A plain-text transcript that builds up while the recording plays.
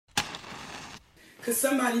Could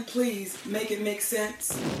somebody please make it make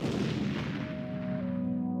sense?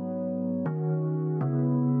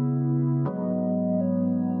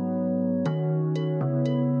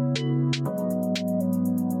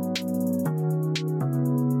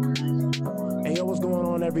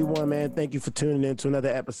 Everyone, man, thank you for tuning in to another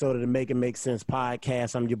episode of the Make It Make Sense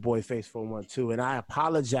podcast. I'm your boy Face 412, and I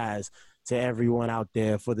apologize to everyone out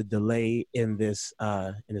there for the delay in this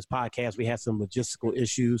podcast. We had some logistical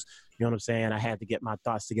issues, you know what I'm saying? I had to get my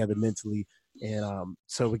thoughts together mentally, and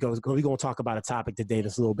so we're going to talk about a topic today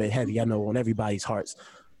that's a little bit heavy, I know, on everybody's hearts.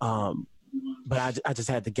 But I just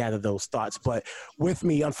had to gather those thoughts. But with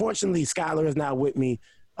me, unfortunately, Skylar is not with me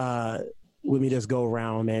this go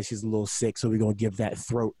around, man. She's a little sick, so we're going to give that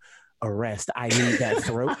throat a rest. I need that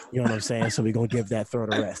throat, you know what I'm saying? So we're going to give that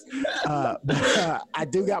throat a rest. I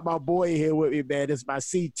do got my boy here with me, man. This is my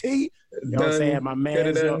CT, you know what I'm saying? My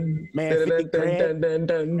man, 50 grand,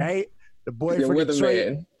 right? The boy from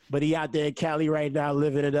Detroit, but he out there in Cali right now,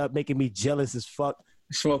 living it up, making me jealous as fuck.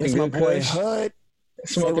 Smoking good boy Hud.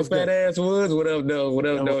 Smoking fat ass woods. What up, though? What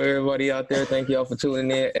up, though, everybody out there? Thank y'all for tuning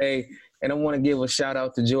in. Hey, and I want to give a shout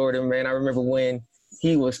out to Jordan, man. I remember when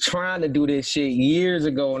he was trying to do this shit years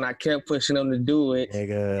ago, and I kept pushing him to do it.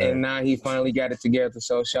 And now he finally got it together.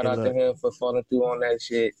 So shout out to him for following through on that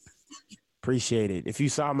shit. Appreciate it. If you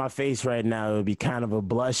saw my face right now, it would be kind of a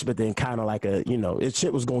blush, but then kind of like a, you know, it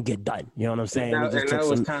shit was gonna get done. You know what I'm saying? And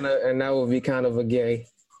that would be kind of a gay.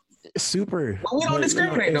 Super. But we don't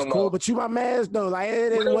discriminate no more. Cool, but you my man though. Like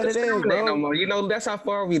it is what it is, bro. No more. You know, that's how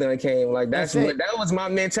far we done came. Like that was my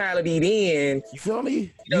mentality then. You feel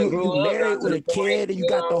me? You married with a kid and you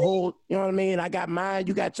got the whole, you know what I mean? I got mine,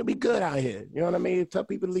 you got to be good out here. You know what I mean? Tell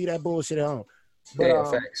people to leave that bullshit at home.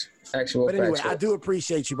 But, facts. Actual but anyway, facts. I do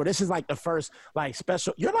appreciate you, but this is like the first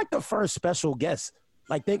special, you're like the first special guest.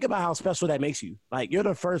 Like, think about how special that makes you. Like, you're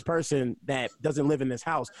the first person that doesn't live in this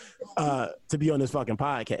house to be on this fucking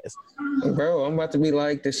podcast. Bro, I'm about to be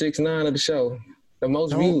like the 6ix9ine of the show. The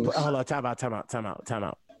most views. Hold on, time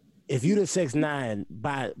out. If you the 6ix9ine,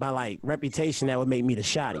 by like reputation, that would make me the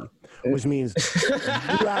shotty, which means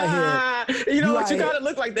you out here. You know what? You gotta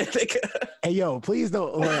look like that nigga. Hey, yo, please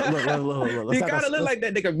don't. Look. You gotta look like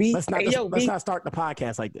that nigga. Let's not start the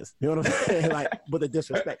podcast like this. You know what I'm saying? Like, with a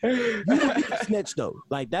disrespect. You would be the snitch, though.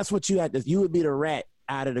 Like, that's what you had to. You would be the rat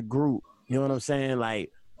out of the group. You know what I'm saying?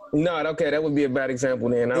 Like. No, okay, that would be a bad example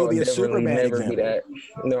then. I would definitely never be that.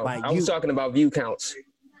 No, like I was talking about view counts.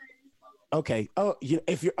 Okay. Oh,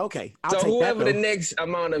 if you're okay, I'll so take whoever that, the next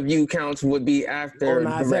amount of view counts would be after Lil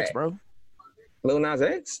Nas X, bro. Lil Nas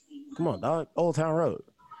X? Come on, dog. Old Town Road.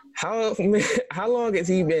 How long has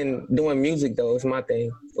he been doing music though? Is my thing.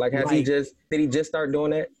 Like, did he just start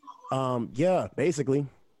doing that? Yeah, basically.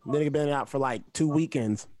 Nigga been out for like 2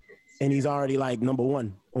 weekends, and he's already like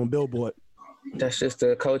 #1 on Billboard. That's just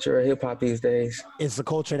the culture of hip hop these days. It's the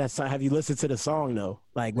culture that's. Have you listened to the song though?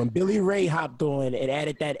 Like when Billy Ray hopped on, it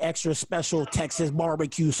added that extra special Texas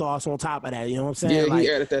barbecue sauce on top of that. You know what I'm saying? Yeah,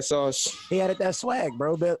 he added that sauce. He added that swag,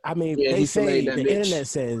 bro. But I mean, they say the internet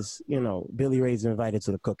says, you know, Billy Ray's invited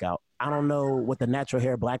to the cookout. I don't know what the natural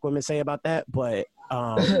hair black women say about that, but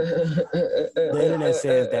the internet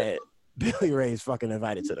says that Billy Ray's fucking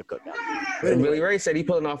invited to the cookout. Anyway, Billy Ray said he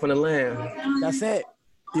pulling off on the lamb. That's it.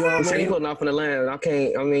 You know what he said he putting off on the lamb.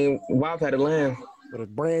 WAP had a lamb. With a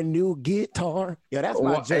brand new guitar. Yeah, that's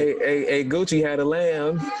my joke. Hey, Gucci had a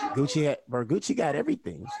lamb. Gucci got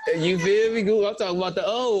everything. You feel me? I'm talking about the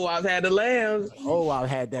WAP had the lamb. WAP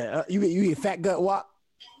had that. You mean Fat Gut WAP?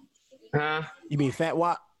 Huh? You mean Fat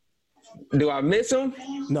WAP? Do I miss him?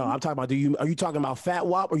 No, I'm talking about, are you talking about Fat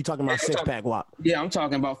WAP or are you talking about six-pack WAP? Yeah, I'm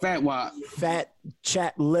talking about Fat WAP. Fat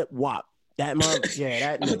Chat Lip WAP. That month,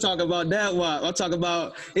 yeah, that. I'm talking about that WAP. I'm talking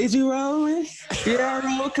about, is you rolling? Yeah,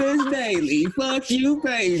 I roll cause daily. Fuck you,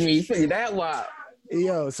 pay me. That WAP.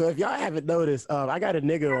 Yo, so if y'all haven't noticed, I got a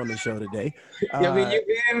nigga on the show today. I mean, you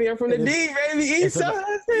feel me? I'm from the D, baby. East side.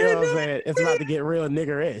 You know what I'm saying? It's about to get real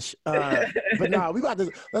nigger-ish. But no, we got to,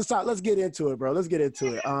 let's get into it, bro. Let's get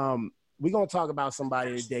into it. We're going to talk about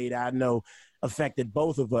somebody today that I know affected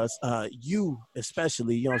both of us. You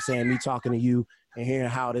especially, you know what I'm saying? Me talking to you and hearing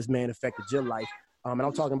how this man affected your life. And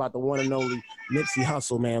I'm talking about the one and only Nipsey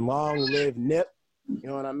Hussle, man. Long live Nip. You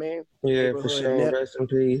know what I mean? Yeah, for sure. Nip. Rest in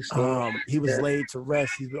peace. He was laid to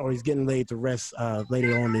rest. He's getting laid to rest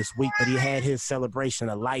later on this week. But he had his celebration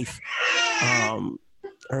of life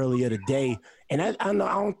earlier today. And I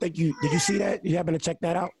don't think did you see that? You happen to check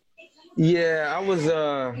that out? Yeah, I was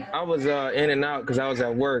in and out because I was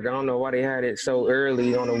at work. I don't know why they had it so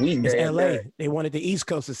early on a It's weekday at that. LA. They wanted the East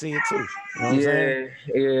Coast to see it too. You know what I'm saying?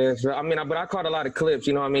 Yeah, yeah. So I mean, but I caught a lot of clips.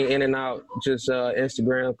 You know what I mean? In and out, just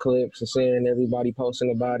Instagram clips and seeing everybody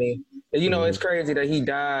posting about him. And, you know, it's crazy that he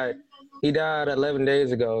died. He died 11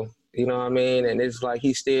 days ago. You know what I mean? And it's like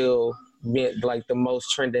he still been like the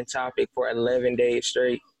most trending topic for 11 days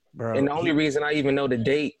straight. And Bro, the only reason I even know the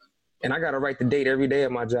date, and I gotta write the date every day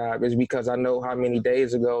of my job, is because I know how many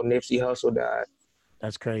days ago Nipsey Hussle died.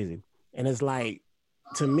 that's crazy. And it's like,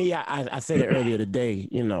 to me, I said it earlier today,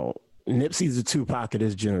 you know, Nipsey's the Tupac of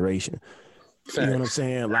this generation. You know what I'm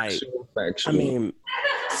saying? Like, Factual. I mean,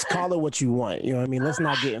 call it what you want. You know what I mean? Let's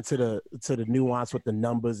not get into the nuance with the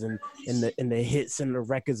numbers and the hits and the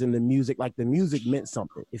records and the music. Like, the music meant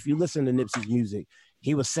something. If you listen to Nipsey's music,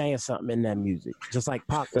 he was saying something in that music, just like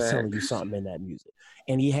Pac was telling you something in that music.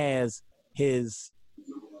 And he has his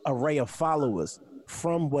array of followers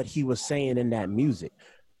from what he was saying in that music.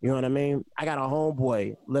 You know what I mean? I got a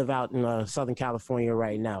homeboy live out in Southern California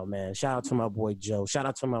right now, man. Shout out to my boy Joe. Shout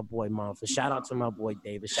out to my boy Monfort. Shout out to my boy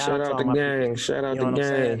David. Shout out the gang. Shout out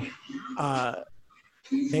the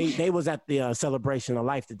gang. They was at the celebration of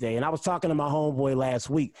life today, and I was talking to my homeboy last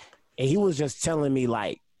week, and he was just telling me,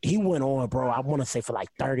 like, he went on, bro, I want to say for like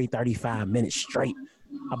 30, 35 minutes straight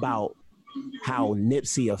about how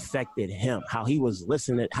Nipsey affected him, how he was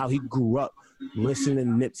listening, how he grew up listening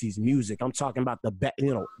to Nipsey's music. I'm talking about the back,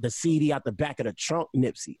 you know, the CD out the back of the trunk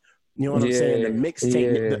Nipsey. You know what I'm saying? The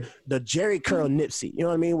mixtape, the Jerry Curl Nipsey. You know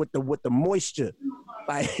what I mean? With the moisture,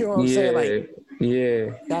 like, you know what I'm saying? Like,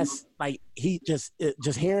 that's like, he just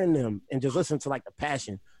hearing them and just listening to like the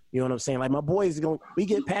passion. You know what I'm saying? Like, my boys we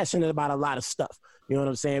get passionate about a lot of stuff. You know what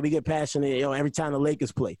I'm saying? We get passionate, you know, every time the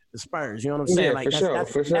Lakers play, the Spurs. You know what I'm saying? Yeah, like,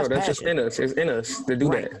 for sure. That's just in us. It's in us to do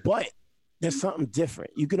that. But there's something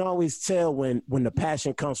different. You can always tell when the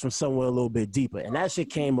passion comes from somewhere a little bit deeper, and that shit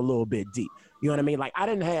came a little bit deep. You know what I mean? Like, I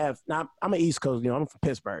didn't have. Now, I'm an East Coast. You know, I'm from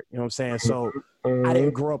Pittsburgh. You know what I'm saying? So I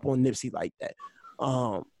didn't grow up on Nipsey like that.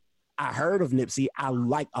 I heard of Nipsey. I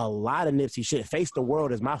like a lot of Nipsey shit. Face the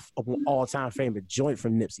World is my all-time favorite joint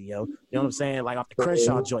from Nipsey, yo. You know what I'm saying? Like, off the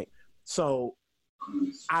Crenshaw joint. So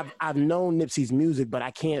I've known Nipsey's music, but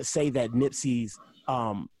I can't say that Nipsey's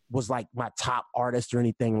was like my top artist or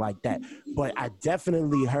anything like that. But I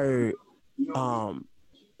definitely heard the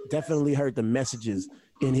messages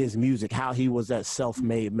in his music, how he was that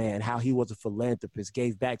self-made man, how he was a philanthropist,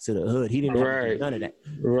 gave back to the hood. He didn't have to do none of that.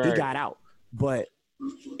 He got out. But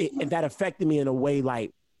that affected me in a way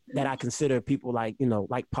like that I consider people like, you know,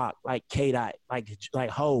 like Pac, like K-Dot, like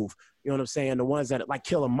Hove, you know what I'm saying? The ones that like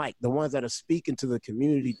Killer Mike, the ones that are speaking to the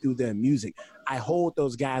community through their music. I hold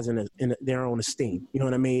those guys in their own esteem, you know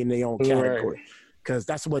what I mean? In their own category. Because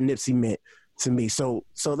that's what Nipsey meant to me. So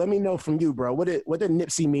let me know from you, bro. What did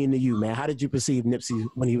Nipsey mean to you, man? How did you perceive Nipsey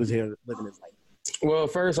when he was here living his life? Well,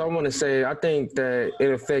 first I want to say I think that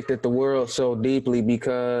it affected the world so deeply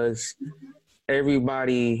because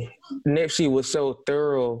Nipsey was so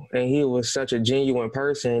thorough and he was such a genuine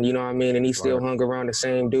person, you know what I mean? And he still hung around the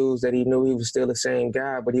same dudes that he knew he was still the same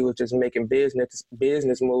guy, but he was just making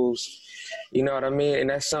business moves, you know what I mean? And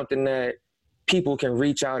that's something that people can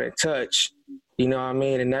reach out and touch, you know what I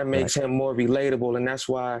mean? And that makes him more relatable. And that's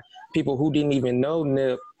why people who didn't even know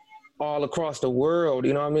Nip all across the world,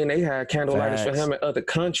 you know what I mean? They had candlelighters for him in other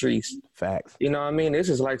countries. Facts. You know what I mean? This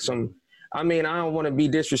is like I don't want to be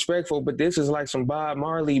disrespectful, but this is like some Bob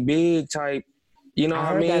Marley big type, you know what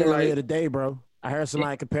I mean? That earlier like today, bro. I heard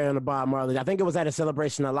somebody comparing to Bob Marley. I think it was at a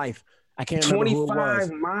celebration of life. I can't remember who it was.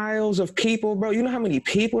 25 miles of people, bro. You know how many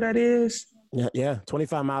people that is? Yeah.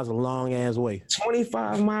 25 miles is a long ass way.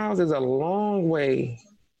 25 miles is a long way.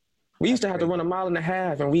 We used to have to run 1.5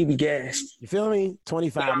 miles and we'd be gassed. You feel me?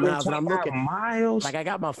 25 miles. And I'm looking miles. Like, I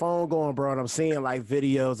got my phone going, bro, and I'm seeing like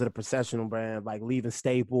videos of the processional brand, like leaving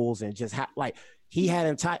Staples and just like he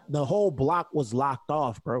had the whole block was locked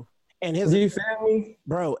off, bro. And do you feel me?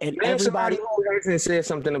 Bro, and everybody who said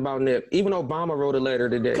something about Nip. Even Obama wrote a letter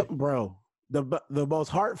today. Bro, the most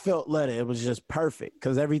heartfelt letter, it was just perfect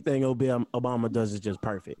because everything Obama does is just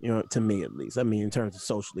perfect, you know, to me at least. I mean, in terms of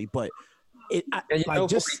socially, but and you know,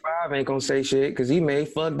 45 ain't gonna say shit because he may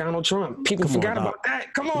fuck Donald Trump. People forgot about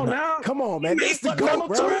that. Come on now. Come on, man. That's the GOAT,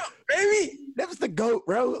 bro. Trump, baby. That's the GOAT,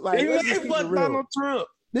 bro. Like, he may fuck Donald Trump.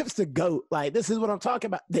 Nip's the GOAT. Like, this is what I'm talking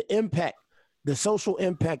about. The impact, the social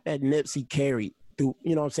impact that Nipsey carried through,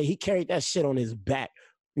 you know what I'm saying? He carried that shit on his back.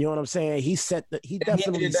 You know what I'm saying? He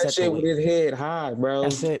definitely did that shit with his head high, bro.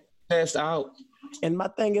 That's it. Passed out. And my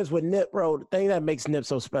thing is with Nip, bro, the thing that makes Nip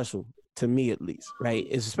so special, to me at least, right,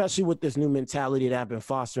 is especially with this new mentality that I've been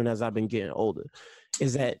fostering as I've been getting older,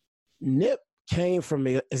 is that Nip came from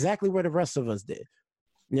exactly where the rest of us did.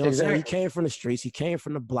 You know what I'm saying? He came from the streets. He came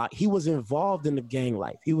from the block. He was involved in the gang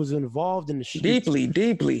life. He was involved in the streets.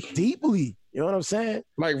 Deeply. You know what I'm saying?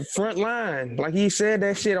 Like front line. Like he said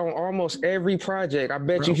that shit on almost every project. I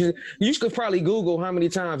bet you could probably Google how many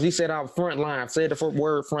times he said out front line. Said the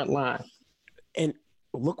word front line. And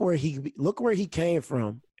look where he came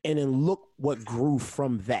from, and then look what grew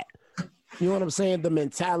from that. You know what I'm saying? The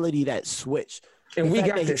mentality that switched. And we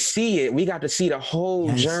got to see it. We got to see the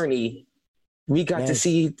whole journey. We got to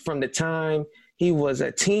see from the time he was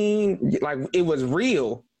a teen, like it was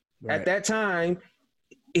real. Right. At that time,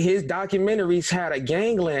 his documentaries had a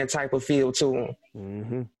gangland type of feel to them.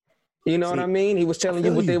 Mm-hmm. You know what I mean? He was telling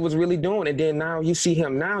you what they was really doing. And then now you see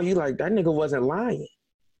him now, you like, that nigga wasn't lying.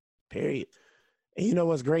 Period. And you know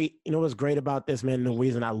what's great? You know what's great about this, man? The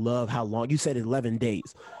reason I love how long, you said 11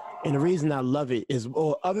 days. And the reason I love it is,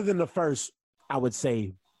 well, other than the first, I would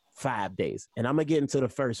say 5 days. And I'm going to get into the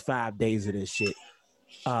first 5 days of this shit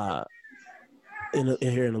in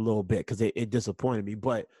here in a little bit because it disappointed me.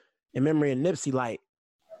 But in memory of Nipsey, like,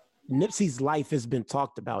 Nipsey's life has been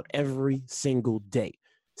talked about every single day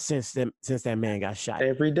since that man got shot.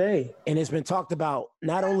 Every day. And it's been talked about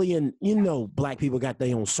not only in, black people got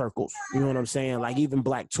their own circles. You know what I'm saying? Like even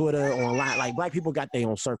black Twitter online, like black people got their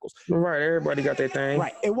own circles. Right. Everybody got their thing.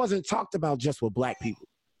 Right. It wasn't talked about just with black people.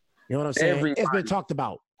 You know what I'm saying? Everybody. It's been talked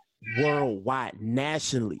about worldwide,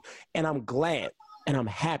 nationally. And I'm glad and I'm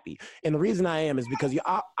happy. And the reason I am is because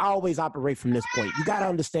I always operate from this point. You got to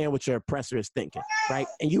understand what your oppressor is thinking, right?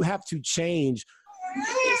 And you have to change.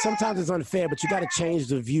 Sometimes it's unfair, but you got to change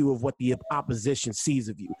the view of what the opposition sees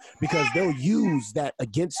of you because they'll use that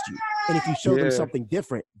against you. And if you show them something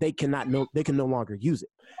different, they can no longer use it.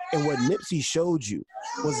 And what Nipsey showed you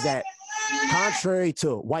was that contrary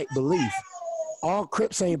to white belief, all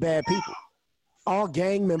Crips ain't bad people. All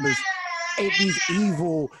gang members ain't these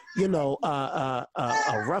evil,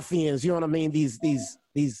 ruffians, you know what I mean? These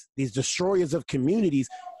destroyers of communities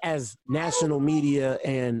as national media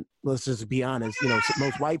and let's just be honest,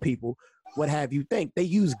 most white people, what have you think? They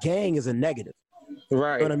use gang as a negative.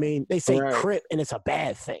 Right. You know what I mean? They say Crip and it's a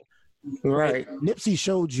bad thing. Right. Nipsey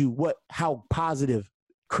showed you how positive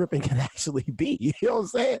Cripping can actually be. You know what I'm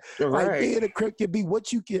saying? Right. Like being a Crip can be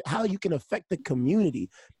how you can affect the community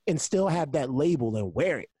and still have that label and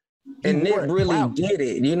wear it. And Nip really did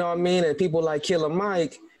it. You know what I mean? And people like Killer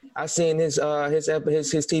Mike, I seen his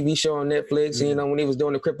TV show on Netflix, when he was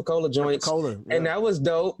doing the Cripicola joints. And that was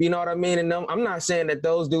dope, you know what I mean? And I'm not saying that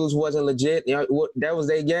those dudes wasn't legit, that was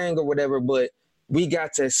their gang or whatever, but we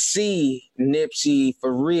got to see Nipsey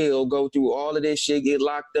for real go through all of this shit, get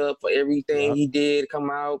locked up for everything he did,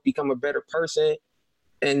 come out, become a better person.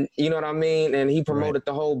 And you know what I mean? And he promoted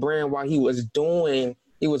the whole brand while he was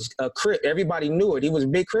a Crip. Everybody knew it. He was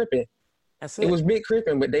big Crippin'. It was big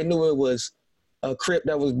Crippin', but they knew it was a Crip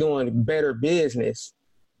that was doing better business.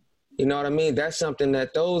 You know what I mean? That's something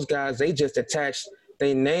that those guys, they just attached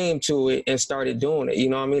their name to it and started doing it. You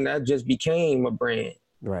know what I mean? That just became a brand.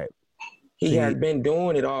 Right. He had been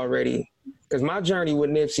doing it already. Because my journey with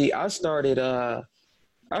Nipsey, I started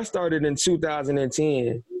in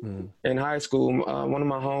 2010 in high school. One of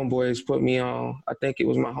my homeboys put me on. I think it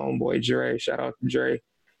was my homeboy Dre. Shout out to Dre.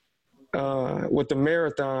 With the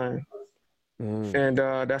marathon. And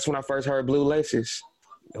that's when I first heard Blue Laces.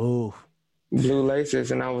 Oh, Blue Laces.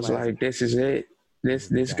 And I was like, this is it.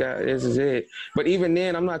 This is it. But even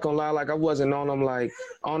then, I'm not gonna lie, like I wasn't on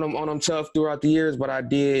him tough throughout the years, but I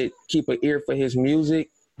did keep an ear for his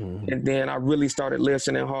music. And then I really started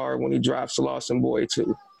listening hard when he dropped Slauson Boy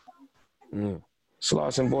 2.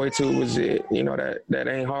 Slauson Boy 2 was it. That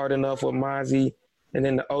Ain't Hard Enough with Mozzie. And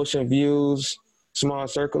then the Ocean Views, Small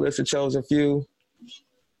Circle, It's a Chosen Few.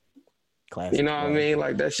 Classic, you know what I mean?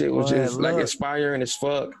 Like that shit was like inspiring as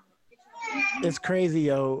fuck. It's crazy,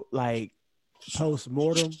 yo. Like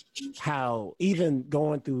post-mortem, how even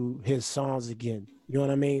going through his songs again, you know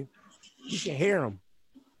what I mean? You can hear them.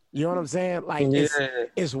 You know what I'm saying? Like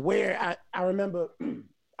it's where I remember,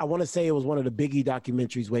 I want to say it was one of the Biggie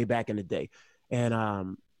documentaries way back in the day. And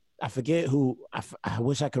I forget who, I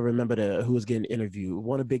wish I could remember who was getting interviewed,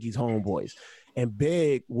 one of Biggie's homeboys. And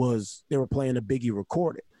they were playing a Biggie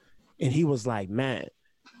recording. And he was like, man,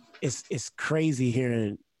 it's crazy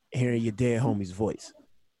hearing your dead homie's voice.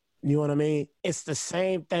 You know what I mean? It's the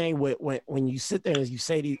same thing with when you sit there and you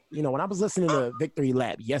say, when I was listening to Victory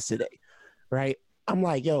Lap yesterday, right? I'm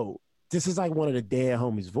like, yo, this is like one of the dead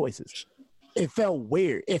homies' voices. It felt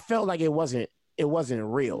weird. It felt like it wasn't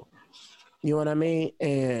real. You know what I mean?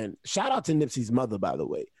 And shout out to Nipsey's mother, by the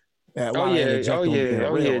way. Oh while I yeah, interject on being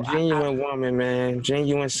real, genuine woman, man,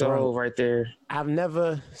 genuine soul, bro, right there. I've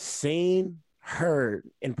never seen, heard,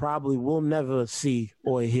 and probably will never see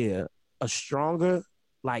or hear a stronger,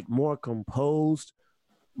 like more composed,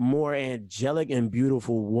 more angelic and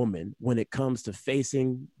beautiful woman when it comes to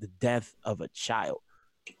facing the death of a child.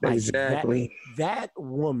 Like Exactly. that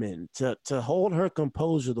woman to hold her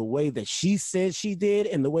composure the way that she said she did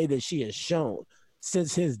and the way that she has shown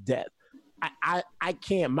since his death. I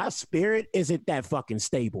can't, my spirit isn't that fucking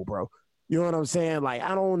stable, bro. You know what I'm saying? Like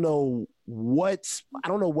I don't know what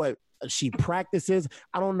she practices.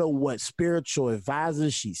 I don't know what spiritual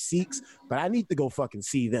advisors she seeks, but I need to go fucking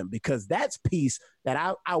see them because that's peace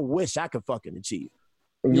that I wish I could fucking achieve.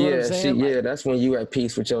 You know what I'm saying? That's when you at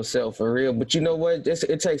peace with yourself for real. But you know what?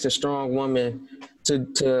 It takes a strong woman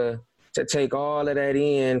to take all of that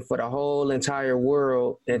in for the whole entire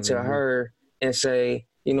world and to her and say,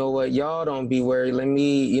 you know what, y'all don't be worried. Let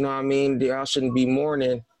me, you know what I mean? Y'all shouldn't be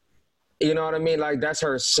mourning. You know what I mean? Like that's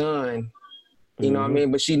her son. You know what I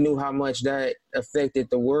mean? But she knew how much that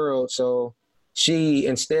affected the world. So she,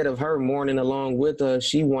 instead of her mourning along with us,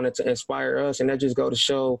 she wanted to inspire us. And that just go to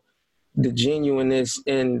show the genuineness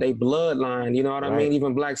in their bloodline. You know what I mean?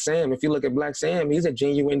 Even Black Sam, if you look at Black Sam, he's a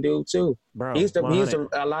genuine dude too. Bro, he's a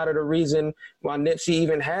lot of the reason why Nipsey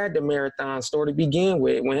even had the marathon store to begin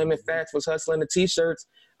with. When him and Fats was hustling the t-shirts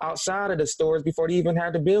outside of the stores before they even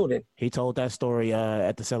had the building. He told that story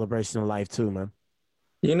at the Celebration of Life too, man.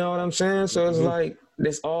 You know what I'm saying? So it's like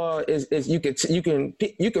this all is you can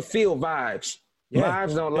feel vibes. Yeah.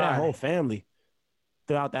 Vibes don't lie. That whole family.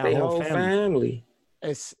 Throughout that whole family.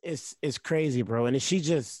 It's crazy, bro. And she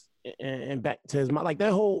just and back to his mom, like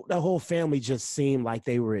that whole family just seemed like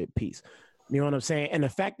they were at peace. You know what I'm saying? And the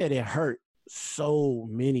fact that it hurt so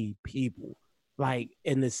many people, like,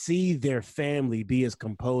 and to see their family be as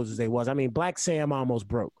composed as they was. I mean, Black Sam almost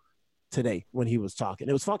broke today when he was talking.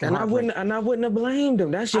 It was fucking and I wouldn't have blamed him.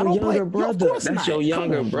 That's your younger brother. That's your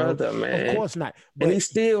younger brother, man. Of course not. But and he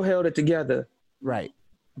still held it together. Right.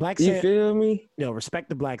 Black Sam, you feel me? Yo, respect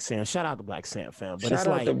the Black Sam. Shout out to Black Sam, fam. But shout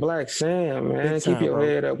out to Black Sam, man. Keep your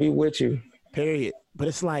head up. We with you. Period. But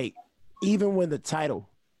it's like, even when the title,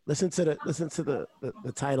 listen to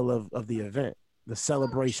the title of the event, the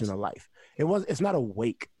celebration of life. It's not a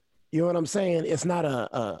wake. You know what I'm saying? It's not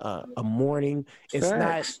a mourning. It's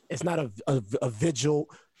Facts. not a vigil.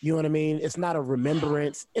 You know what I mean? It's not a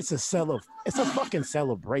remembrance. It's a fucking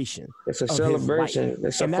celebration. It's a celebration.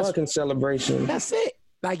 It's a fucking celebration. That's it.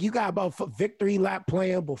 Like you got about victory lap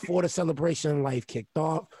playing before the celebration of life kicked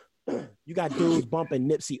off. You got dudes bumping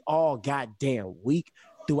Nipsey all goddamn week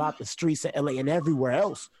throughout the streets of LA and everywhere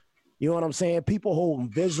else. You know what I'm saying? People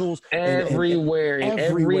holding visuals everywhere, in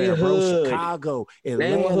every hood, bro. Chicago,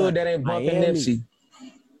 Atlanta, name a hood that ain't bumping Miami. Nipsey,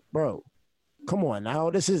 bro. Come on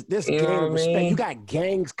now, this you gang of respect. You got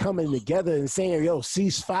gangs coming together and saying, "Yo,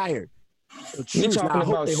 ceasefire." You talking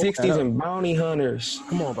about 60s and bounty hunters?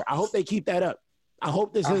 Come on, bro. I hope they keep that up. I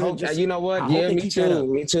hope this isn't just. You know what? Yeah, me too.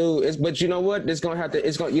 Me too. But you know what?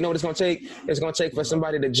 You know what it's gonna take? It's gonna take for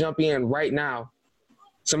somebody to jump in right now.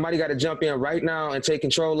 Somebody got to jump in right now and take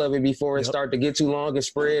control of it before it start to get too long and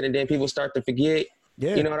spread, and then people start to forget.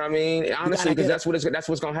 Yeah. You know what I mean? Honestly, because that's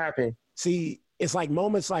what's gonna happen. See, it's like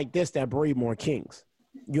moments like this that breed more kings.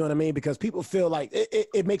 You know what I mean? Because people feel like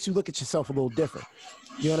it makes you look at yourself a little different.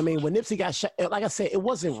 You know what I mean? When Nipsey got shot, like I said, it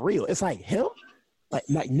wasn't real. It's like him.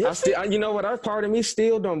 Like Nipsey? You know what? Part of me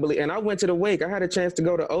still don't believe. And I went to the wake. I had a chance to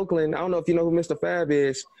go to Oakland. I don't know if you know who Mr. Fab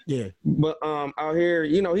is. Yeah. But out here,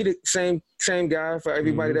 you know, he the same guy for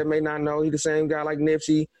everybody that may not know. He the same guy like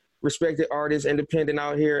Nipsey, respected artist, independent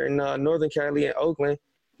out here in Northern Cali in Oakland.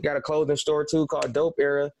 He got a clothing store too called Dope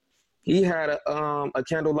Era. He had a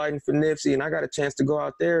candle lighting for Nipsey, and I got a chance to go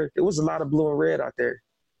out there. It was a lot of blue and red out there.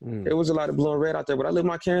 It was a lot of blue and red out there. But I lit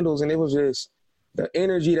my candles, and it was just the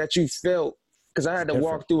energy that you felt. Because I had to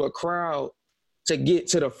walk through a crowd to get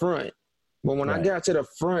to the front. But when I got to the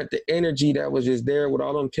front, the energy that was just there with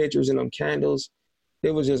all them pictures and them candles,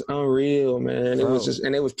 it was just unreal, man. It was just,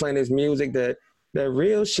 and they was playing this music that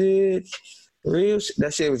real shit,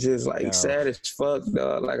 that shit was just like sad as fuck,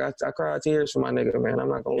 dog. Like I cried tears for my nigga, man. I'm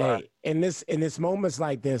not gonna lie. In this moments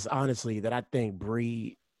like this, honestly, that I think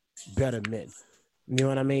breed better men. You know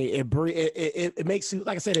what I mean? It makes you,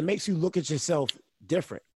 like I said, it makes you look at yourself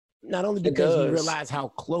different. Not only because you realize how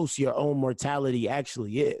close your own mortality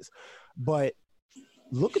actually is, but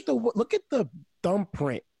look at the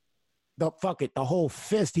thumbprint, the whole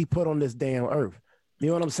fist he put on this damn earth. You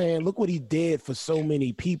know what I'm saying? Look what he did for so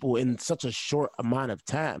many people in such a short amount of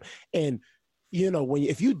time. And you know,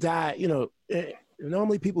 if you die, you know,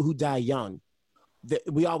 normally people who die young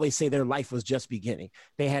we always say their life was just beginning.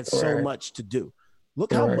 They had so much to do.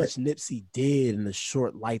 Look how much Nipsey did in the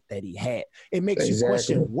short life that he had. It makes you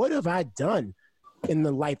question, what have I done in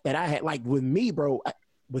the life that I had? Like with me, bro, I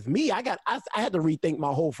had to rethink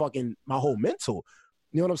my whole mental.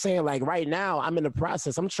 You know what I'm saying? Like right now, I'm in the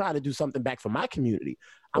process. I'm trying to do something back for my community.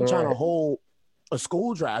 I'm trying to hold a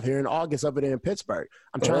school drive here in August up there in Pittsburgh.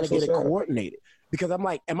 I'm trying to get it coordinated because I'm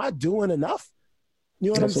like, am I doing enough? You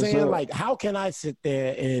know what I'm saying? Like, how can I sit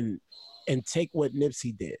there and take what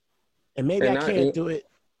Nipsey did? And maybe I can't do it,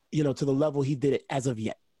 you know, to the level he did it as of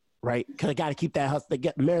yet, right? Because I got to keep that hustle.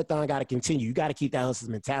 The marathon got to continue. You got to keep that hustle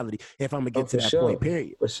mentality if I'm going to get to that point,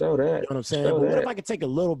 period. For sure that. You know what I'm saying? But what if I could take a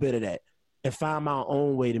little bit of that and find my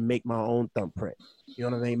own way to make my own thumbprint? You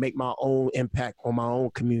know what I mean? Make my own impact on my own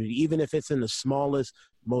community, even if it's in the smallest,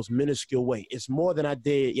 most minuscule way. It's more than I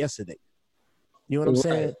did yesterday. You know what I'm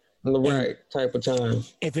saying? Right type of time.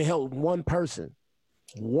 If it helped one person,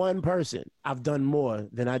 I've done more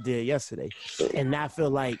than I did yesterday. And I feel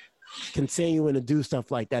like continuing to do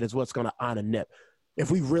stuff like that is what's going to honor Nip.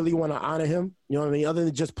 If we really want to honor him, you know what I mean, other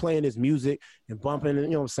than just playing his music and bumping, you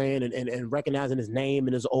know what I'm saying, and recognizing his name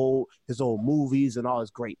and his old movies and all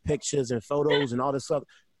his great pictures and photos and all this stuff,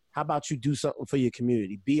 how about you do something for your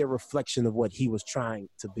community? Be a reflection of what he was trying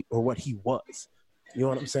to be or what he was. You know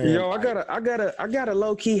what I'm saying? Yo, I got a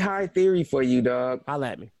low key high theory for you, dog.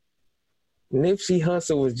 Holla at me. Nipsey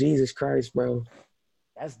Hussle was Jesus Christ, bro.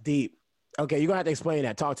 That's deep. Okay, you're gonna have to explain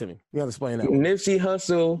that. Talk to me. You have to explain that. Nipsey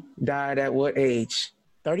Hussle died at what age?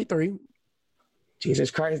 33.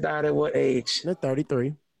 Jesus Christ died at what age?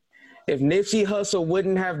 33. If Nipsey Hussle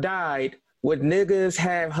wouldn't have died, would niggas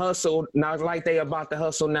have hustled not like they about to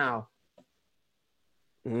hustle now?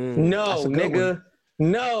 No, nigga. One.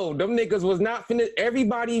 No, them niggas was not finna.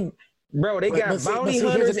 Everybody, bro, they got bounty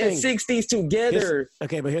hunters and 60s together.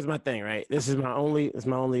 Okay, but here's my thing, right? This is my only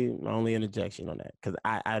interjection on that because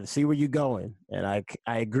I see where you're going, and I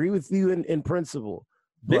agree with you in principle.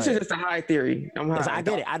 This is just a high theory. I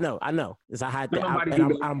get it. I know. It's a high theory.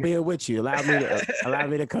 I'm being with you. Allow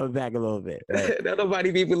me to come back a little bit. Right? Nobody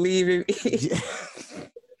be believing me.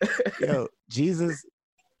 Yo, Jesus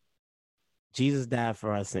died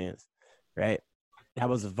for our sins, right? That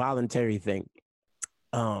was a voluntary thing.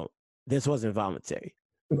 This wasn't voluntary.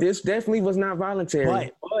 This definitely was not voluntary.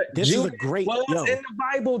 But this is a great. Well, it's in the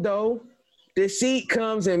Bible, though. Deceit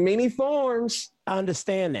comes in many forms. I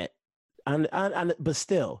understand that. But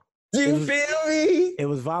still. You feel me? It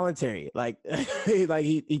was voluntary. Like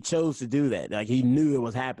he chose to do that. Like he knew it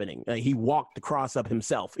was happening. Like he walked the cross up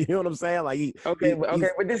himself. You know what I'm saying? Like he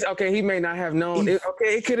may not have known. It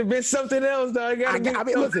could have been something else, though.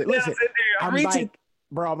 Listen.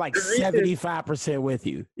 I'm like 75% with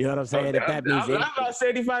you. You know what I'm saying? Okay, if that means I'm about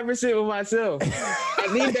 75% with myself.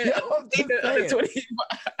 I need that other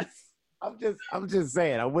 25. I'm just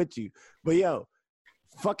saying, I'm with you. But yo,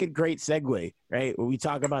 fucking great segue, right? When we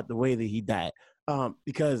talk about the way that he died.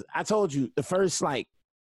 Because I told you the first like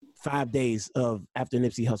 5 days after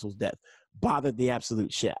Nipsey Hussle's death bothered the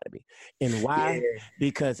absolute shit out of me. And why? Yeah.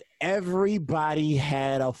 Because everybody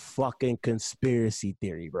had a fucking conspiracy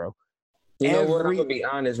theory, bro. You know what? I'm gonna be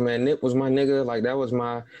honest, man. Nip was my nigga. Like that was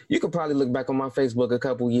my. You could probably look back on my Facebook a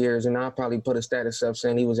couple years, and I'll probably put a status up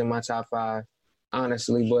saying he was in my top 5,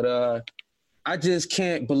 honestly. But I just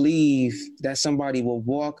can't believe that somebody will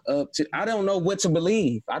walk up to. I don't know what to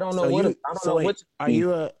believe. I don't know what to believe.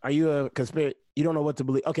 Are you a conspiracy? You don't know what to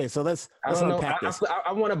believe. Okay, so let's unpack this.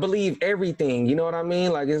 I want to believe everything. You know what I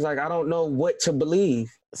mean? Like it's like I don't know what to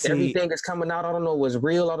believe. Everything is coming out. I don't know what's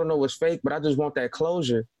real. I don't know what's fake. But I just want that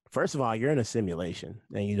closure. First of all, you're in a simulation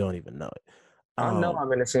and you don't even know it. I know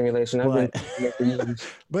I'm in a simulation.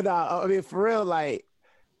 But I mean, for real, like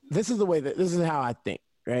this is how I think,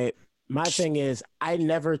 right? My thing is I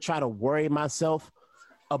never try to worry myself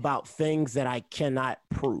about things that I cannot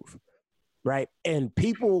prove, right? And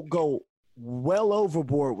people go well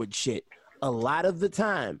overboard with shit a lot of the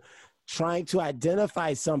time trying to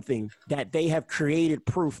identify something that they have created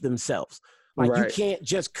proof themselves. Like you can't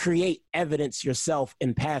just create evidence yourself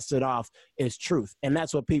and pass it off as truth. And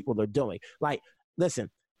that's what people are doing. Like,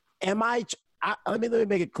 listen, let me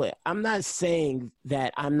make it clear. I'm not saying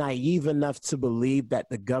that I'm naive enough to believe that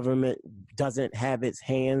the government doesn't have its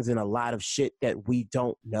hands in a lot of shit that we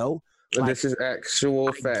don't know. Like, this is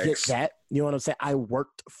actual facts. Get that. You know what I'm saying? I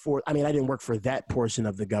didn't work for that portion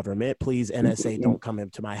of the government. Please, NSA, don't come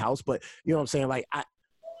into my house. But you know what I'm saying? Like,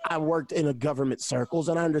 I worked in a government circles,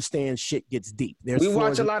 and I understand shit gets deep. We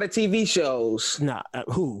watch a lot of TV shows. Nah, I've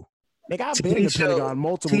been in the Pentagon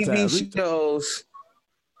multiple times. TV shows,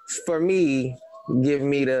 for me, give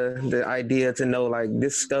me the idea to know like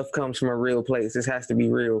this stuff comes from a real place. This has to be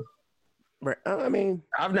real. Right. I mean,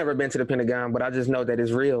 I've never been to the Pentagon, but I just know that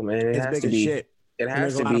it's real, man. It it's has big to as be. shit. It And has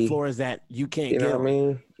there's a to lot be. of floors that you can't You know get what I on. mean? You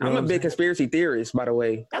know I'm what a I'm big saying? conspiracy theorist, by the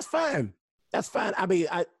way. That's fine. That's fine. I mean,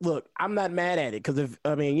 I'm not mad at it because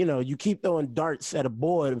you keep throwing darts at a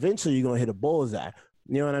board, eventually you're gonna hit a bullseye.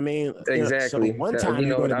 You know what I mean? Exactly. So one That- time you you're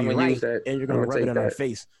know going what, to be I'm gonna right, use that. and you're I'm going to gonna rub it take in our that.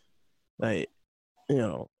 face. Like,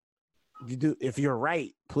 you do. If you're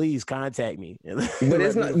right, please contact me. But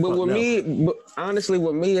it's not. But with me, honestly,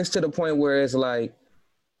 with me, it's to the point where it's like,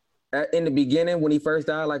 in the beginning when he first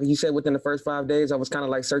died, like you said, within the first 5 days, I was kind of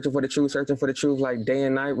like searching for the truth, like day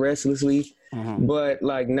and night, restlessly. Mhm. But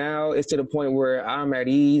like now, it's to the point where I'm at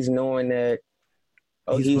ease, knowing that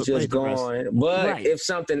he's just laid to rest. gone. But Right. if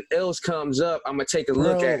something else comes up, I'm gonna take a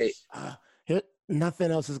look at it.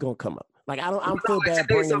 Nothing else is gonna come up. Like I'm feel Like bad today,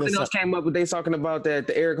 bringing something this else up. came up, but they talking about that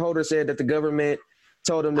the Eric Holder said that the government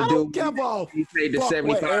told him to I do. don't give a He paid the fuck what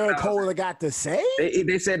Eric 75,000. Holder got to say,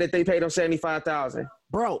 They said that they paid him 75,000.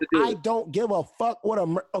 bro. to do I it. don't give a fuck what a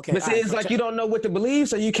okay. But see, all right, it's so like check- you don't know what to believe,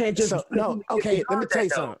 so you can't just. So no, okay. Let me tell you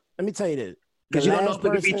something. Let me tell you this. Because you don't know if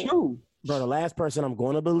it could be true. Bro, the last person I'm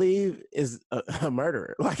going to believe is a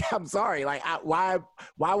murderer. Like, I'm sorry. Like, why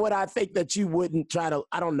would I think that you wouldn't try to,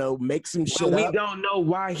 I don't know, make some shit But we up? don't know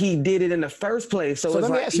why he did it in the first place. So it's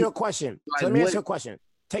let me like, ask you a question. like, So let me ask what- you a question.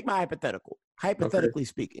 Take my hypothetical. Hypothetically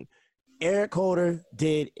speaking, Eric Holder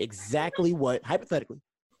did exactly what, hypothetically,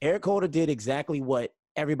 Eric Holder did exactly what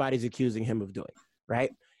everybody's accusing him of doing,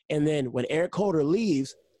 right? And then when Eric Holder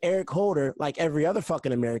leaves, Eric Holder, like every other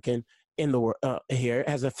fucking American in the world here,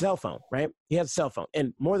 has a cell phone, right? He has a cell phone,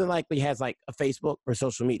 and more than likely has like a Facebook or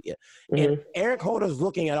social media. And Eric Holder's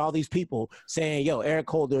looking at all these people saying, "Yo, Eric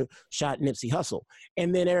Holder shot Nipsey Hussle,"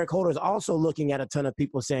 and then Eric Holder's also looking at a ton of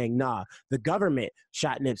people saying, "Nah, the government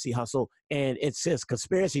shot Nipsey Hussle, and it's just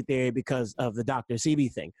conspiracy theory because of the Dr. CB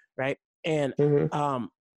thing," right? And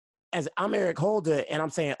as I'm Eric Holder and I'm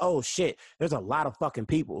saying, "Oh shit, there's a lot of fucking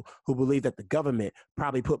people who believe that the government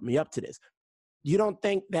probably put me up to this." You don't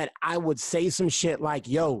think that I would say some shit like,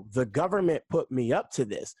 "Yo, the government put me up to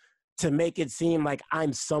this," to make it seem like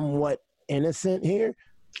I'm somewhat innocent here?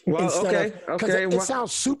 Well, Instead okay, of, 'cause okay. it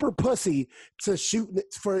sounds super pussy to shoot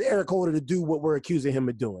for Eric Holder to do what we're accusing him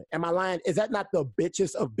of doing. Am I lying? Is that not the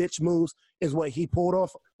bitchest of bitch moves? Is what he pulled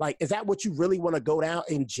off? Like, is that what you really want to go down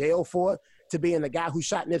in jail for? To being the guy who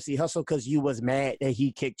shot Nipsey Hussle because you was mad that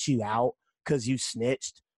he kicked you out because you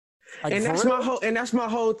snitched? Like, and for that's real? my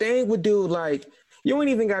whole thing with dude. Like, you ain't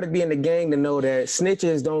even got to be in the gang to know that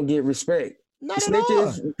snitches don't get respect. Not at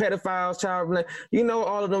Snitches, all. pedophiles, child molest- you know,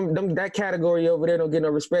 all of them that category over there don't get no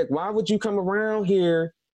respect. Why would you come around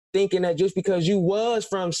here thinking that just because you was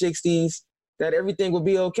from 60s that everything would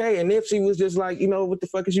be okay? And Nipsey was just like, you know, what the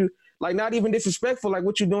fuck is you like? Not even disrespectful, like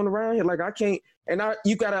what you doing around here? Like I can't,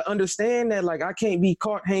 you gotta understand that, like I can't be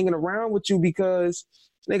caught hanging around with you because.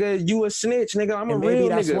 Nigga, you a snitch, nigga. I'm And a maybe real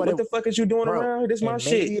that's nigga. what What the fuck is you doing Bro, around here? This my and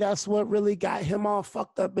shit. maybe that's what really got him all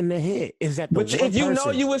fucked up in the head. Is that the But one if you know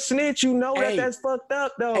person- you a snitch, you know Hey. that that's fucked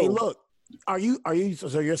up though. Hey, look, are you?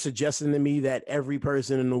 So you're suggesting to me that every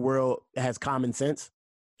person in the world has common sense?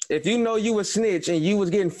 If you know you a snitch and you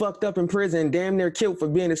was getting fucked up in prison, damn near killed for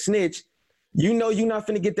being a snitch, you know you not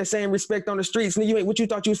finna get the same respect on the streets. You ain't what you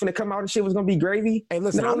thought you was finna come out and shit was gonna be gravy. Hey,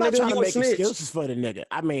 listen, No, I'm not nigga, trying to you a make snitch. excuses for the nigga.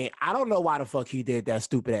 I mean, I don't know why the fuck he did that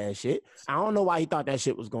stupid ass shit. I don't know why he thought that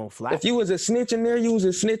shit was gonna fly. If you was a snitch in there, you was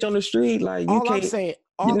a snitch on the street. Like you all can't. I'm saying,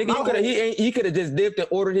 He could have just dipped and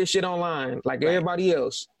ordered his shit online like everybody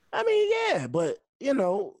else. I mean, yeah, but you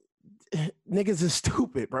know, niggas is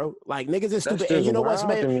stupid, bro. Like niggas is stupid. And just you know what's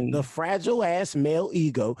wild to man? me. The fragile ass male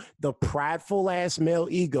ego, the prideful ass male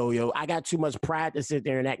ego, yo. I got too much pride to sit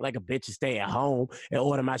there and act like a bitch and stay at home and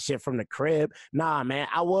order my shit from the crib. Nah, man.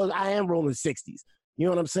 I am rolling 60s. You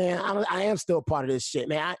know what I'm saying? I am still part of this shit,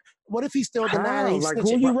 man. What if he's still denying he's Like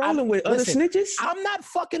snitching, who you bro? rolling with? Listen, Other snitches? I'm not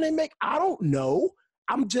fucking I don't know.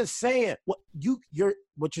 I'm just saying what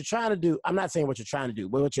you're trying to do. I'm not saying what you're trying to do,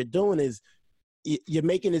 but what you're doing is you're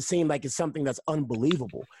making it seem like it's something that's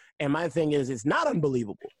unbelievable. And my thing is, it's not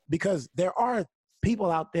unbelievable because there are people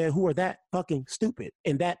out there who are that fucking stupid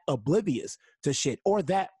and that oblivious to shit or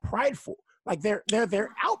that prideful. Like they're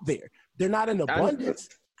out there. They're not in abundance.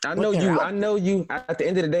 I know you. At the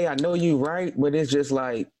end of the day, I know you right, but it's just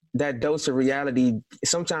like that dose of reality.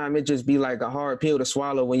 Sometimes it just be like a hard pill to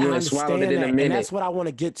swallow when you ain't swallowed it in a minute. And that's what I want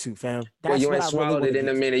to get to, fam. That's when you what ain't I swallowed really it in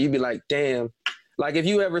a minute, you be like, damn. Like if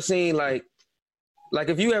you ever seen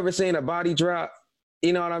if you ever seen a body drop,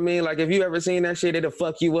 you know what I mean? Like if you ever seen that shit, it'll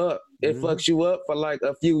fuck you up. It fucks you up for like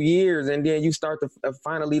a few years, and then you start to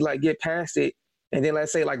finally like get past it. And then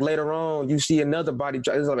let's say like later on, you see another body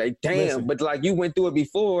drop. It's like, damn, Listen. but like you went through it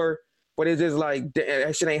before, but it's just like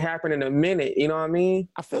that shit ain't happening in a minute. You know what I mean?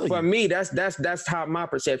 I feel For you. me, that's how my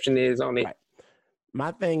perception is on it. Right.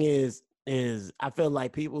 My thing is I feel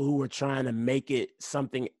like people who are trying to make it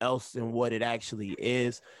something else than what it actually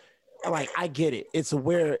is, like, I get it. It's a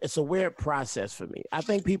weird process for me. I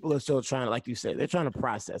think people are still trying to, like you said, they're trying to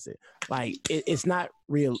process it. Like it's not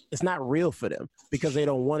real. It's not real for them because they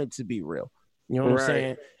don't want it to be real. You know what I'm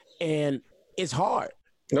saying? And it's hard.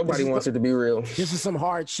 Nobody wants it to be real. This is some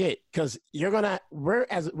hard shit because we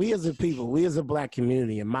as a people, we as a Black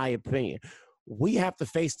community, in my opinion, we have to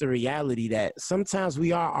face the reality that sometimes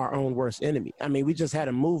we are our own worst enemy. I mean, we just had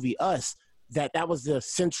a movie, Us, that was the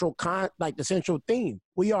central the central theme.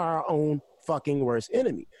 We are our own fucking worst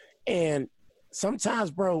enemy. And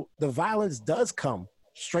sometimes, bro, the violence does come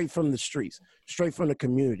straight from the streets, straight from the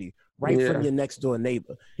community, right from your next door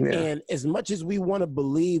neighbor. Yeah. And as much as we want to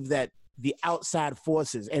believe that the outside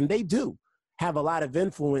forces, and they do have a lot of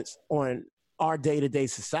influence on our day-to-day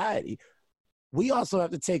society, we also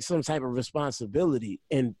have to take some type of responsibility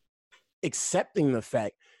in accepting the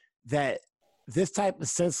fact that this type of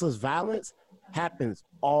senseless violence happens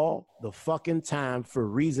all the fucking time for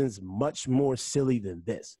reasons much more silly than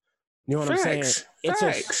this. You know what I'm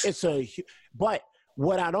saying? But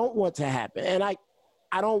what I don't want to happen, and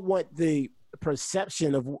I don't want the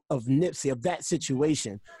perception of Nipsey, of that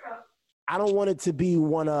situation, I don't want it to be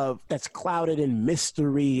one of that's clouded in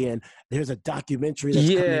mystery and there's a documentary that's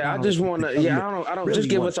coming out. I just want to, I don't really just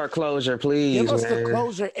give us our closure, please. Give us the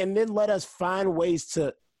closure and then let us find ways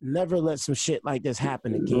to never let some shit like this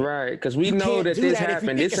happen again. Right, because we know that this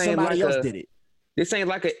happened. This ain't like this ain't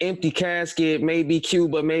like an empty casket, maybe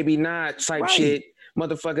cute, but maybe not type shit.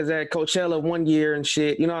 Motherfuckers at Coachella one year and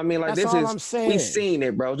shit. You know what I mean? Like that's all I'm saying. We seen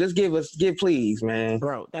it, bro. Just give please, man.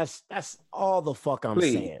 Bro, that's all the fuck I'm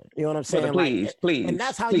saying. You know what I'm saying? Brother, please. And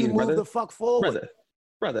that's how you move the fuck forward.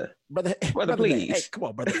 Brother, Man, please. hey, come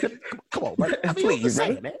on, brother. Come on, brother. I mean, please,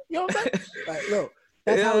 brother. Man. You know what I'm saying? Like, look,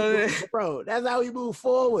 that's how we move, bro. That's how we move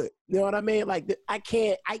forward. You know what I mean? Like, I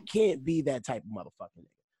can't be that type of motherfucking nigga.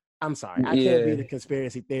 I'm sorry. I can't be the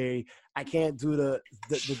conspiracy theory. I can't do the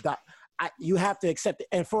you have to accept it.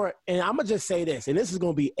 And I'm gonna just say this, and this is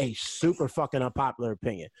gonna be a super fucking unpopular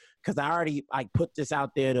opinion because I already put this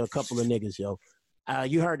out there to a couple of niggas, yo.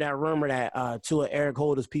 You heard that rumor that two of Eric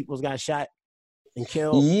Holder's peoples got shot and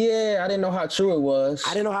killed? Yeah, I didn't know how true it was.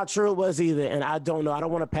 I didn't know how true it was either, and I don't know. I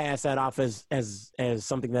don't want to pass that off as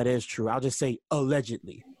something that is true. I'll just say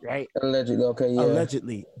allegedly, right? Allegedly, okay, yeah.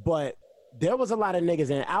 Allegedly, but there was a lot of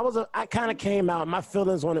niggas, and I kind of came out. My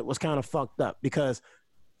feelings on it was kind of fucked up because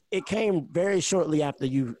it came very shortly after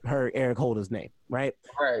you heard Eric Holder's name, right?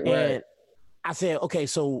 Right. And I said, okay,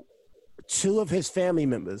 so two of his family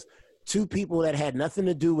members, two people that had nothing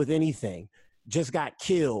to do with anything, just got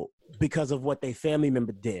killed because of what their family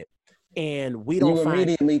member did. And we don't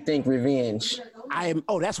immediately think revenge.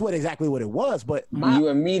 That's exactly what it was. But you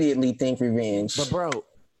immediately think revenge. But bro,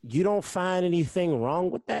 you don't find anything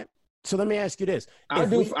wrong with that? So let me ask you this.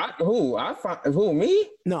 Who, me?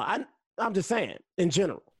 No, I'm just saying in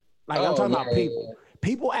general. Like I'm talking about people. Yeah.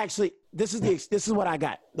 People actually, this is what I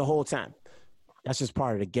got the whole time. That's just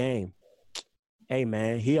part of the game. Hey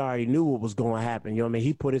man, he already knew what was going to happen. You know what I mean?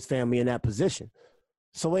 He put his family in that position.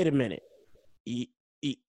 So wait a minute.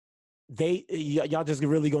 Y'all just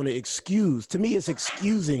really going to excuse? To me, it's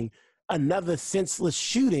excusing another senseless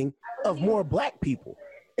shooting of more black people.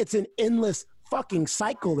 It's an endless fucking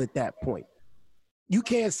cycle at that point. You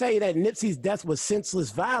can't say that Nipsey's death was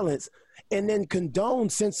senseless violence and then condone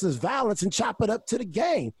senseless violence and chop it up to the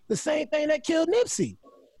gang. The same thing that killed Nipsey.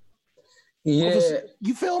 Yeah.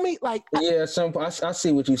 You feel me? Like, yeah, I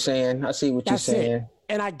see what you're saying. I see what you're saying. It.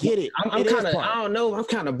 And I get it. I don't know. I'm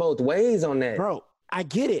kind of both ways on that. Bro, I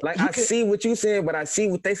get it. Like, I see what you said, but I see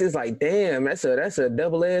what they say. It's like, damn, that's a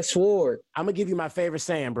double-edged sword. I'm going to give you my favorite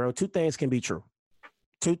saying, bro. Two things can be true.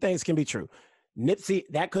 Nipsey,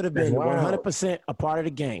 that could have been 100% a part of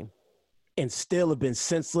the game and still have been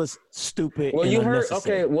senseless, stupid, well, and you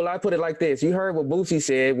unnecessary. heard, okay, well, I put it like this. You heard what Boosie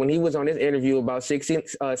said when he was on this interview about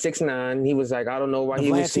 6ix9ine. He was like, I don't know why he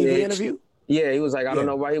was snitch. TV interview? Yeah, he was like, I don't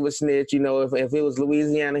know why he was snitch. You know, if it was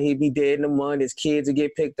Louisiana, he'd be dead in a month. His kids would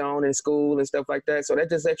get picked on in school and stuff like that. So that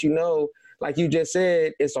just lets you know, like you just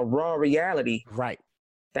said, it's a raw reality. Right.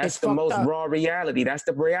 That's the most raw reality. That's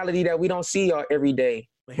the reality that we don't see every day.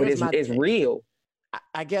 But it's real.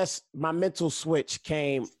 I guess my mental switch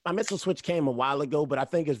came a while ago, but I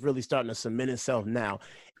think it's really starting to cement itself now.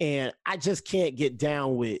 And I just can't get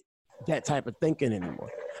down with that type of thinking anymore.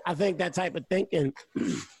 I think that type of thinking,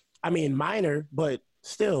 I mean, minor, but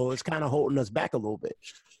still it's kind of holding us back a little bit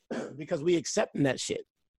because we accepting that shit.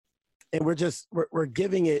 And we're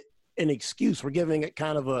giving it an excuse. We're giving it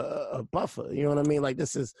kind of a buffer. You know what I mean? Like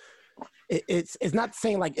this is, it's not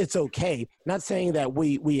saying like it's okay. Not saying that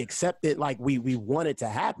we accept it like we want it to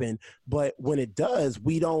happen, but when it does,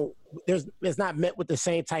 it's not met with the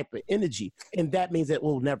same type of energy, and that means it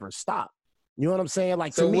will never stop. You know what I'm saying?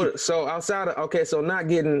 Like so to me. So outside of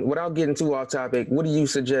without getting too off topic, what do you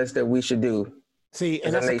suggest that we should do? See,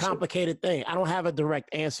 and that's a complicated thing. I don't have a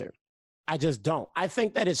direct answer. I just don't. I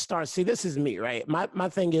think that it starts. See, this is me, right? My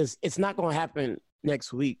thing is, it's not going to happen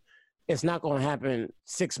next week. It's not going to happen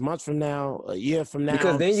 6 months from now, a year from now.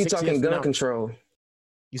 Because then you're talking gun control.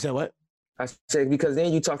 You said what? I said because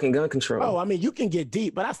then you're talking gun control. Oh, I mean, you can get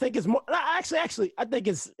deep, but I think it's more. Actually, I think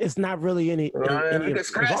it's not really any. We can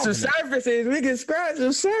scratch some surfaces. We can scratch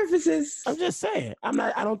some surfaces. I'm just saying.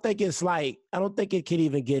 I don't think it's like. I don't think it can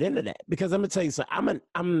even get into that because I'm gonna tell you something.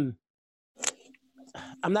 I'm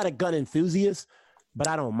not a gun enthusiast, but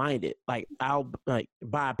I don't mind it. Like I'll like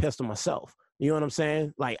buy a pistol myself. You know what I'm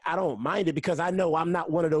saying? Like I don't mind it because I know I'm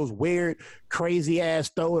not one of those weird, crazy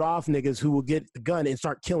ass throw it off niggas who will get the gun and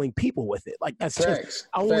start killing people with it. Like that's just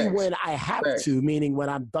only when I have to, meaning when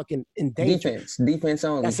I'm fucking in danger. Defense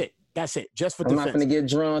only. That's it. Just for defense. I'm not gonna get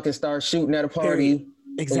drunk and start shooting at a party.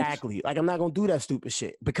 Exactly. Like I'm not gonna do that stupid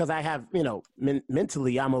shit because I have,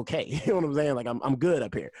 mentally I'm okay. You know what I'm saying? Like I'm good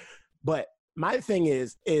up here. But my thing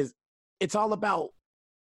is it's all about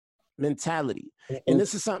mentality. And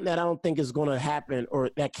this is something that I don't think is going to happen or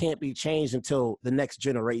that can't be changed until the next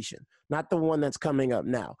generation. Not the one that's coming up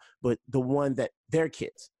now, but the one that their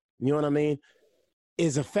kids, you know what I mean,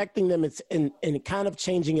 is affecting them. It's and kind of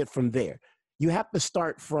changing it from there. You have to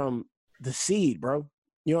start from the seed, bro.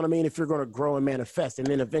 You know what I mean? If you're going to grow and manifest, and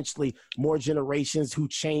then eventually more generations who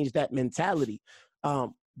change that mentality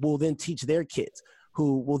will then teach their kids,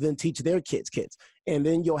 who will then teach their kids. And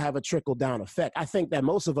then you'll have a trickle down effect. I think that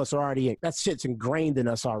most of us are already, that shit's ingrained in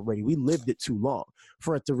us already. We lived it too long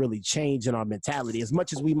for it to really change in our mentality. As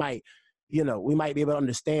much as we might be able to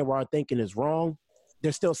understand where our thinking is wrong,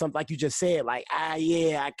 there's still something like you just said, like,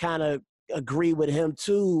 I kind of agree with him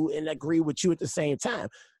too and agree with you at the same time.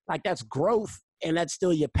 Like that's growth and that's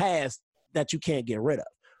still your past that you can't get rid of.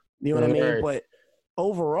 You know what I mean? But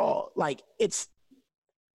overall, like it's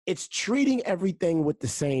treating everything with the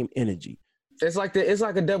same energy. It's like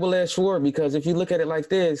a double-edged sword because if you look at it like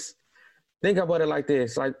this, think about it like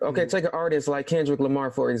this. Like, okay, take an artist like Kendrick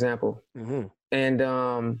Lamar, for example. Mm-hmm.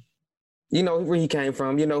 And, you know where he came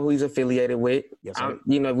from. You know who he's affiliated with. Yes,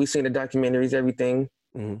 we've seen the documentaries, everything.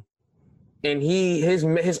 Mm-hmm. And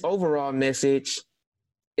his overall message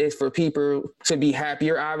is for people to be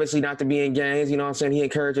happier, obviously not to be in gangs. You know what I'm saying? He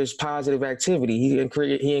encourages positive activity. He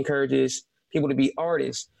encourages people to be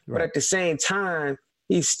artists. Right. But at the same time,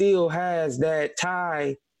 he still has that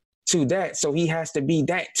tie to that. So he has to be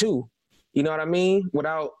that too. You know what I mean?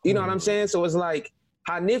 Without, you know what I'm saying? So it's like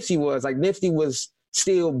how Nipsey was. Like Nipsey was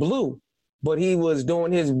still blue, but he was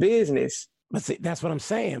doing his business. But see, that's what I'm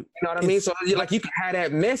saying. You know what I mean? So like you can have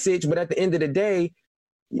that message, but at the end of the day,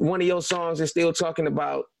 one of your songs is still talking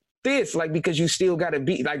about this, like because you still got to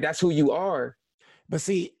be like that's who you are. But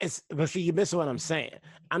see, you miss what I'm saying.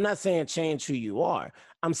 I'm not saying change who you are.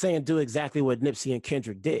 I'm saying do exactly what Nipsey and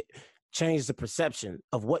Kendrick did. Change the perception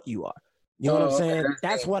of what you are. You know what I'm saying?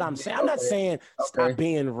 That's what I'm saying. I'm not saying stop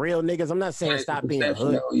being real niggas. I'm not saying stop being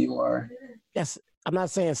hood. Who you are. I'm not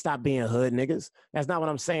saying stop being hood niggas. That's not what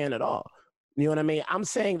I'm saying at all. You know what I mean? I'm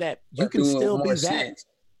saying that you can still be that. Sense.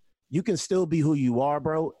 You can still be who you are,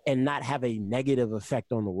 bro, and not have a negative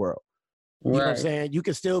effect on the world. You know what I'm saying? You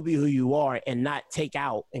can still be who you are and not take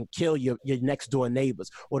out and kill your next door neighbors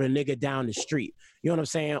or the nigga down the street. You know what I'm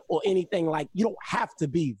saying? Or anything like, you don't have to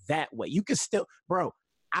be that way. You can still, bro,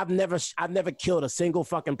 I've never killed a single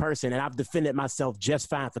fucking person and I've defended myself just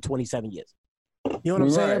fine for 27 years. You know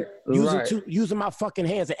what I'm saying? Using my fucking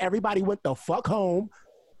hands and everybody went the fuck home.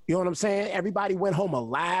 You know what I'm saying? Everybody went home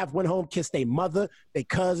alive, went home, kissed their mother, their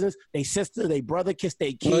cousins, their sister, their brother, kissed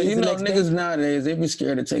their kids. Well, you know, niggas nowadays, they be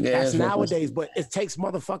scared to take ass. That's nowadays, but it takes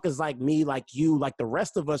motherfuckers like me, like you, like the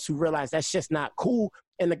rest of us who realize that's just not cool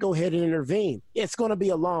and to go ahead and intervene. It's going to be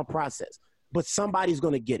a long process, but somebody's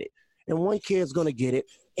going to get it. And one kid's going to get it,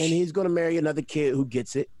 and he's going to marry another kid who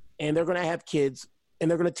gets it, and they're going to have kids, and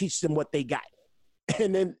they're going to teach them what they got.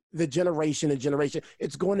 And then the generation,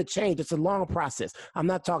 it's going to change. It's a long process. I'm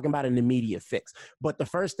not talking about an immediate fix. But the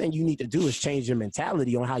first thing you need to do is change your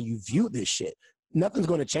mentality on how you view this shit. Nothing's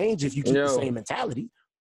going to change if you keep the same mentality.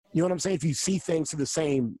 You know what I'm saying? If you see things through the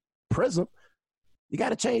same prism, you got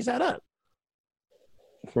to change that up.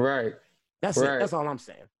 Right. That's it. That's all I'm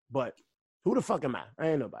saying. But Who the fuck am I? I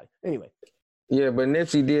ain't nobody. Anyway. Yeah, but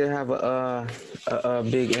Nipsey did have a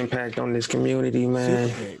big impact on this community, man.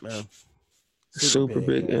 Super big, man. Super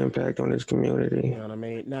big impact on this community. You know what I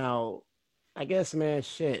mean? Now, I guess, man,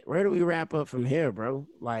 shit. Where do we wrap up from here, bro?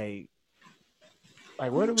 Like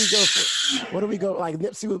where do we go? Where do we go? Like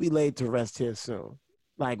Nipsey will be laid to rest here soon.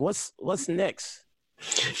 Like, what's next?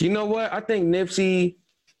 You know what? I think Nipsey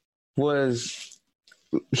was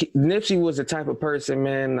the type of person,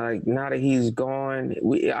 man. Like now that he's gone,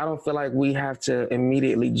 I don't feel like we have to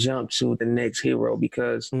immediately jump to the next hero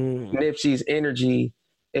because Nipsey's energy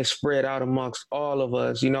is spread out amongst all of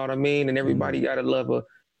us. You know what I mean? And everybody got to love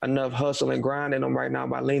enough hustle and grind in them right now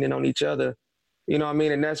by leaning on each other. You know what I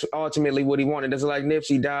mean? And that's ultimately what he wanted. It's like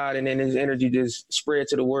Nipsey died and then his energy just spread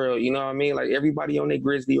to the world. You know what I mean? Like everybody on their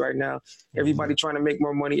Grizzly right now, everybody trying to make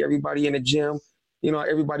more money, everybody in the gym, you know,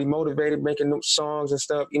 everybody motivated, making new songs and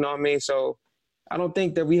stuff. You know what I mean? So I don't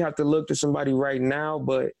think that we have to look to somebody right now,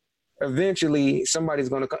 but eventually somebody's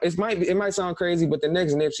going to come. It might sound crazy, but the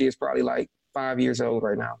next Nipsey is probably like 5 years old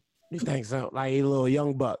right now. You think so? Like a little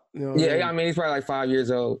young buck. You know yeah, I mean, he's probably like 5 years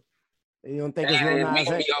old. You don't think it's Lil Nas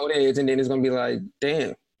X? Be old age, and then it's gonna be like,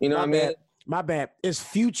 damn, you know what I mean? My bad. It's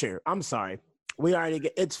Future. I'm sorry. We already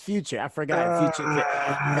get. It's Future. I forgot Future.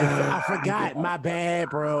 I forgot. My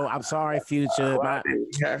bad, bro. I'm sorry, Future.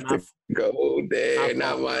 You have to go there.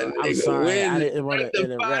 Not my nigga. I'm sorry. I didn't want to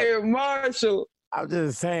interrupt. Fire Marshall. I'm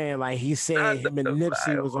just saying, like he said, him and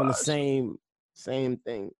Nipsey was on the same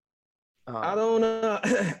thing. I don't know.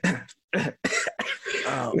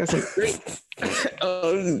 That's a great.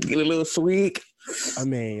 Oh, get a little sweet. I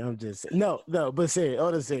mean, I'm just but serious.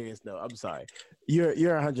 On a serious note, I'm sorry. You're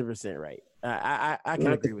 100% right. I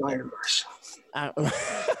can agree with that.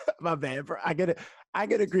 My bad, bro. I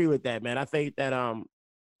could agree with that, man. I think that I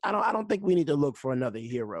don't think we need to look for another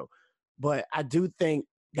hero, but I do think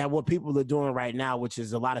that what people are doing right now, which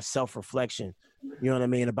is a lot of self-reflection, you know what I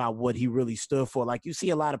mean, about what he really stood for. Like you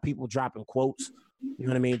see a lot of people dropping quotes. You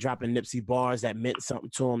know what I mean? Dropping Nipsey bars that meant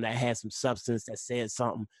something to him, that had some substance, that said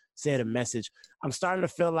something, said a message. I'm starting to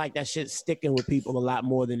feel like that shit's sticking with people a lot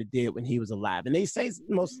more than it did when he was alive. And they say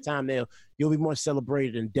most of the time you'll be more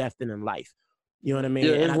celebrated in death than in life. You know what I mean?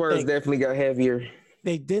 Yeah, his words definitely got heavier.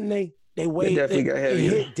 They definitely got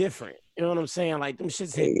heavier. It hit different. You know what I'm saying? Like them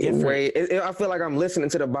shits hit different. I feel like I'm listening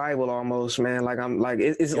to the Bible almost, man. Like I'm like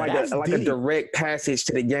it's like a direct passage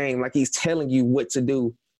to the game. Like he's telling you what to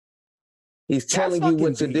do. He's telling you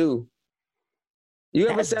what to do. You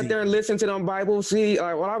ever sat there and listened to them Bible CDs?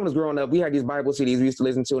 When I was growing up, we had these Bible CDs we used to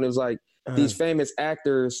listen to, and it was like these famous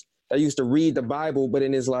actors that used to read the Bible, but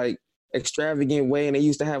in this like extravagant way, and they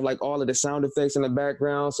used to have like all of the sound effects in the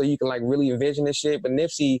background, so you can like really envision this shit. But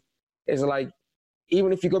Nipsey is like,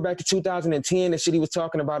 even if you go back to 2010, the shit he was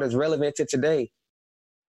talking about is relevant to today.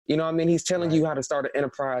 You know what I mean? He's telling you how to start an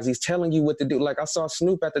enterprise. He's telling you what to do. Like I saw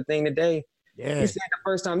Snoop at the thing today. Yeah. He said the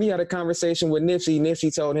first time he had a conversation with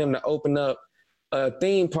Nipsey told him to open up a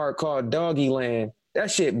theme park called Doggy Land.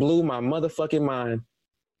 That shit blew my motherfucking mind.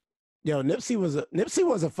 Yo, Nipsey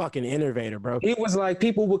was a fucking innovator, bro. He was like,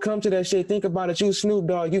 people would come to that shit. Think about it, you Snoop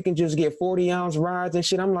Dogg, you can just get 40-ounce rides and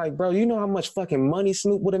shit. I'm like, bro, you know how much fucking money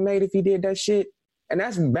Snoop would have made if he did that shit? And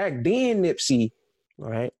that's back then, Nipsey. All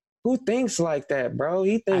right. Who thinks like that, bro?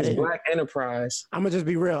 He thinks Black enterprise. I'm gonna just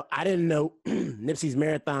be real. I didn't know Nipsey's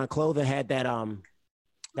Marathon clothing had that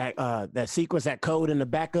that sequence, that code in the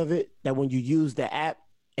back of it. That when you use the app,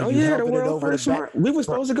 and the world first smart. We were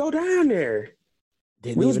supposed to go down there.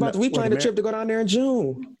 We planned a trip to go down there in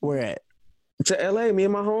June. Where at? To LA. Me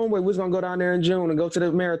and my homeboy, we was gonna go down there in June and go to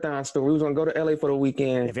the Marathon store. We was gonna go to LA for the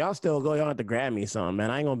weekend. If y'all still go, y'all have to grab me something,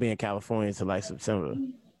 man. I ain't gonna be in California until like September.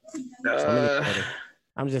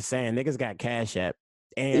 I'm just saying, niggas got Cash App,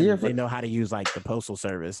 and they know how to use like the postal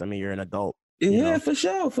service. I mean, you're an adult. You know? For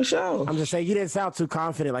sure. I'm just saying, you didn't sound too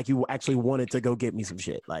confident, like you actually wanted to go get me some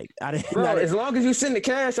shit. Like I didn't. Bro, as long as you send the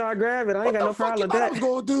cash, I'll grab it. I ain't got no problem with that. What I was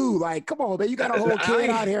gonna do? Like, come on, man, you got a whole kid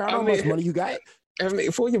out here. I don't know how much money you got. I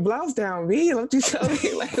mean, pull your blouse down, B. Don't you tell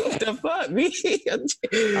me like what the fuck, B? It's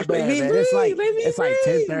like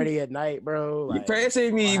 10:30 at night, bro. Like, you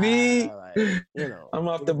pressing me, B. Like, I'm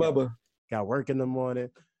off the bubba. Got work in the morning,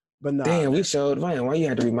 but no. Damn, we showed. Man, why you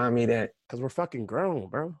had to remind me of that? Because we're fucking grown,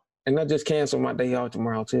 bro. And I just canceled my day off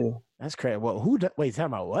tomorrow too. That's crazy. Well, wait, tell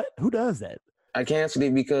me what? Who does that? I canceled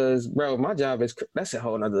it because, bro, my job is. That's a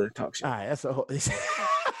whole nother talk show. All right, that's a whole. It's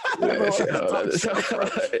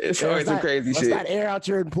always some crazy shit. Let's not air out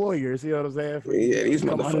your employers. You know what I'm saying? Yeah, these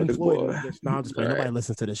motherfuckers, boy. No, I'm just playing. Nobody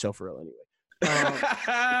listens to this show for real anyway.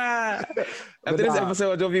 After this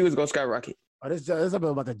episode, your views gonna skyrocket. This episode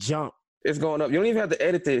about to jump. It's going up. You don't even have to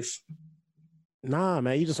edit this. Nah,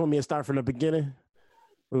 man, you just want me to start from the beginning?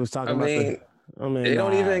 We was talking about it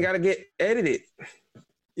don't even got to get edited.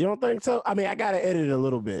 You don't think so? I mean, I got to edit it a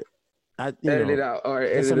little bit. Edit it out or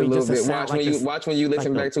edit it a little bit. Watch when you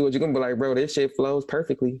listen back to it. You're going to be like, bro, this shit flows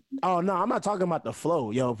perfectly. Oh, no, I'm not talking about the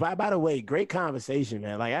flow. Yo, by the way, great conversation,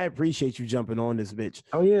 man. Like, I appreciate you jumping on this bitch.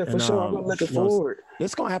 Oh, yeah, for sure. I'm looking forward. We're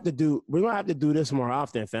going to have to do this more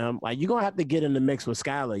often, fam. Like, you're going to have to get in the mix with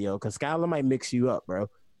Skylar, yo, because Skylar might mix you up, bro.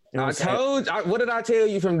 You know what did I tell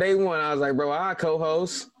you from day one? I was like, bro, I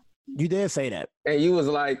co-host. You did say that. And you was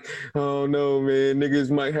like, oh, no, man,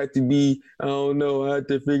 niggas might have to be, I don't know, I have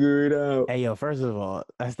to figure it out. Hey, yo, first of all,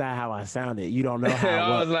 that's not how I sounded. You don't know how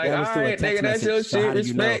I was like, all right, nigga, that's your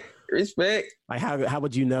shit. Respect. Like, how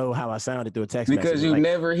would you know how I sounded through a text message? Because you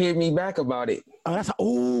never hit me back about it.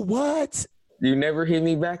 What? You never hit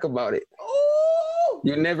me back about it.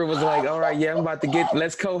 You never was like, all right, yeah, I'm about to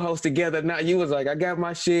let's co-host together. Now you was like, I got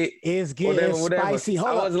my shit. It's getting spicy.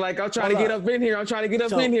 I was like, I'm trying to get up in here.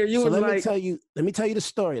 You was like, let me tell you the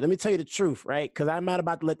story. Let me tell you the truth, right? Because I'm not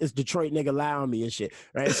about to let this Detroit nigga lie on me and shit,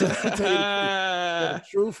 right? So let me tell you the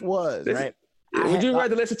truth was, right? Would you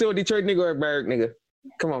rather listen to a Detroit nigga or a Berg nigga?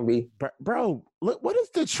 Come on, B. Bro, look, what is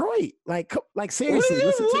Detroit? Like seriously,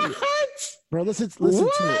 listen to me. Bro, listen to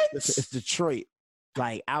it. It's Detroit.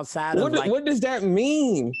 Like outside of what does that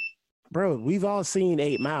mean? Bro, we've all seen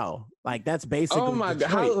 8 Mile. Like that's basically Oh my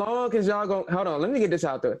Detroit. God. How long is y'all going hold on, let me get this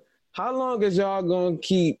out there. How long is y'all gonna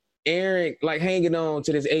keep Aaron like hanging on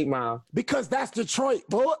to this 8 Mile? Because that's Detroit,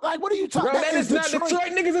 bro. Like what are you talking about? Bro, that is not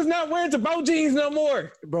Detroit. Niggas is not wearing Tabo jeans no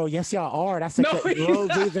more. Bro, yes y'all are. That's Rose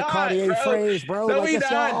jeans and Cartier frames, bro. No, like,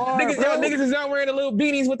 yes, y'all are, niggas is not wearing the little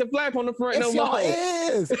beanies with the flap on the front no more. Yes,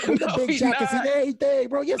 y'all is. The big jackets and everything,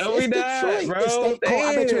 bro. Yes, it's Detroit. Bro. It's cold.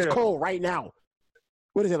 I bet you it's cold right now.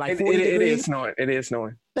 What is it, like 40 degrees? It is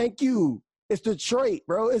snowing. Thank you. It's Detroit,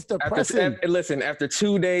 bro. It's depressing. Listen, after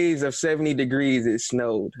 2 days of 70 degrees, it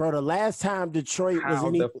snowed. Bro, the last time Detroit had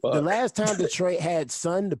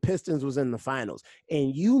sun, the Pistons was in the finals.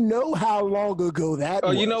 And you know how long ago that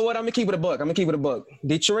was. Oh, you know what? I'm going to keep it a buck.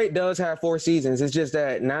 Detroit does have 4 seasons. It's just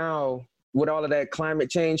that now, with all of that climate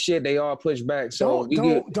change shit, they all push back. So Let me tell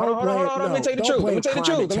you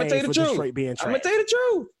the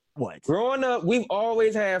truth. What? Growing up, we've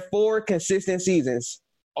always had 4 consistent seasons.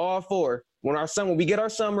 All 4. When we get our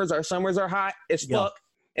summers are hot as fuck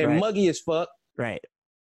and muggy as fuck. Right.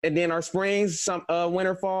 And then our springs,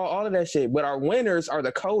 winter, fall, all of that shit. But our winters are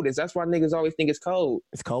the coldest. That's why niggas always think it's cold.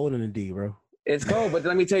 It's cold in the D, bro. It's cold, but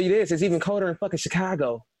let me tell you this: it's even colder in fucking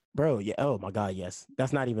Chicago. Bro, yeah. Oh my God, yes.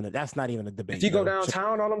 That's not even a debate. If you go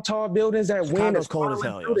downtown, all them tall buildings, that wind is cold as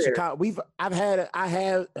hell. Yo. Chicago, I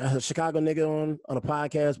had a Chicago nigga on a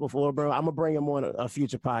podcast before, bro. I'm gonna bring him on a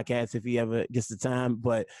future podcast if he ever gets the time.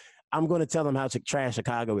 But I'm gonna tell him how trash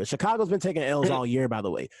Chicago is. Chicago's been taking L's all year, by the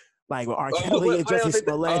way. Like with R. Kelly and Jesse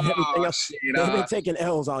Smollett and everything else. They've been taking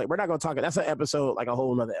L's all year. We're not gonna talk. That's an episode, like a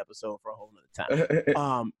whole nother episode for a whole nother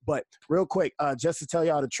time. But real quick, just to tell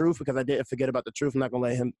y'all the truth, because I didn't forget about the truth. I'm not gonna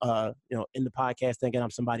let him, in the podcast thinking I'm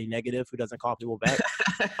somebody negative who doesn't call people back.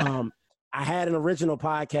 I had an original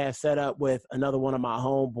podcast set up with another one of my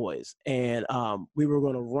homeboys, and we were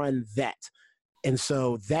gonna run that. And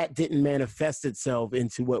so that didn't manifest itself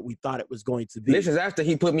into what we thought it was going to be. This is after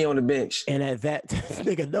he put me on the bench. And at that,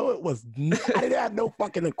 nigga, no, it was not. I didn't have no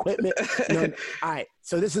fucking equipment. No. All right.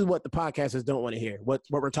 So this is what the podcasters don't want to hear. What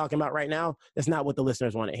we're talking about right now, that's not what the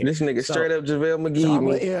listeners want to hear. This nigga straight up JaVale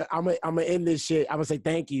McGee. I'm gonna end this shit. I'm gonna say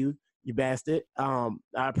thank you, you bastard. I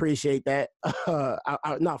appreciate that. I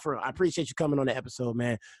appreciate you coming on the episode,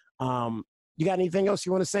 man. You got anything else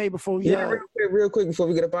you want to say before we? Yeah, real quick before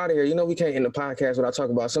we get up out of here. You know we can't end the podcast without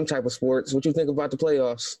talking about some type of sports. What you think about the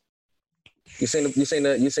playoffs? You seen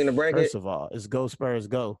the bracket? First of all, it's go Spurs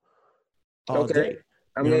go. Okay. Day.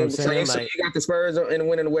 I mean, so you got the Spurs in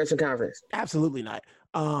winning the Western Conference? Absolutely not.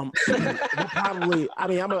 Probably. I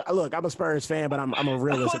mean, I'm a Spurs fan, but I'm a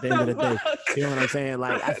realist at the end of the day. You know what I'm saying?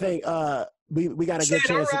 Like, I think we got a good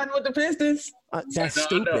chance. I'm riding with the Pistons. That's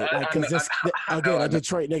stupid. Because a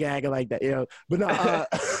Detroit nigga acting like that, you know. But no,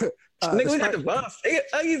 nigga, we got the Bucks.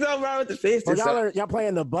 He's all right with the Pistons. Well, y'all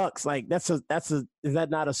playing the Bucks. Like, is that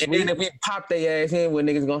not a sweep? And then if we pop their ass in, what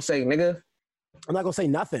niggas gonna say, nigga? I'm not gonna say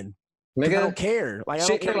nothing. Nigga, I don't care. Like, I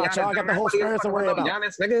don't care about y'all. I got the whole Spurs to worry about.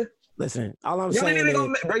 Giannis, nigga. Listen, all I'm saying is,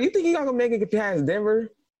 bro, you think y'all gonna make it past Denver?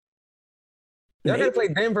 Y'all gotta play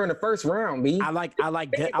Denver in the first round, B. I like our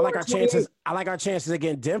chances. I like our chances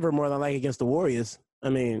against Denver more than I like against the Warriors. I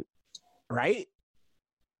mean, right?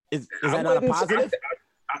 Is that not a positive?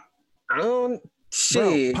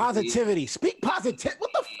 Shit. Bro, positivity. Speak positive.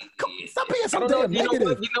 What the? Stop being so I don't know. damn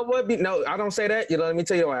negative. You know what? No, I don't say that. Let me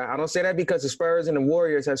tell you why. I don't say that because the Spurs and the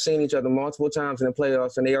Warriors have seen each other multiple times in the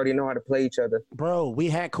playoffs, and they already know how to play each other. Bro, we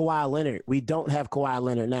had Kawhi Leonard. We don't have Kawhi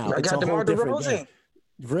Leonard now. I got DeMar DeRozan.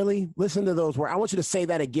 Really? Listen to those words. I want you to say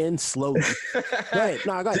that again slowly. Go ahead.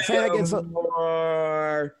 No, go ahead. Say that again.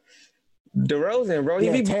 DeRozan, bro.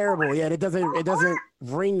 Yeah, terrible. Yeah, it doesn't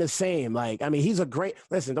ring the same. Like, I mean, he's a great.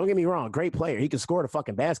 Listen, don't get me wrong, great player. He can score the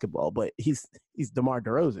fucking basketball, but he's DeMar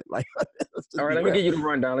DeRozan. Like, all right, let me give you the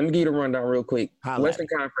rundown. Real quick. Western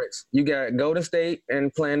Conference. You got Golden State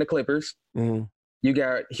and playing the Clippers. Mm-hmm. You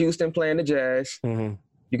got Houston playing the Jazz. Mm-hmm.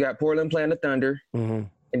 You got Portland playing the Thunder. Mm-hmm.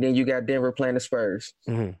 And then you got Denver playing the Spurs.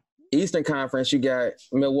 Mm-hmm. Eastern Conference, you got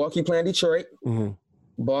Milwaukee playing Detroit. Mm-hmm.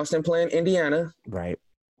 Boston playing Indiana. Right.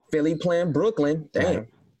 Philly playing Brooklyn. Damn. Right.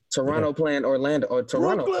 Toronto playing Orlando. Or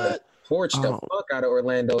Toronto torched the fuck out of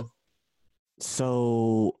Orlando.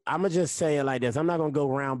 So I'm going to just say it like this. I'm not going to go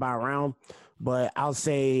round by round, but I'll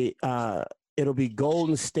say it'll be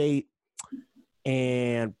Golden State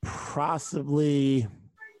and possibly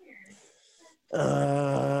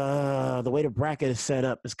the way the bracket is set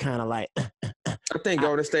up is kind of like I think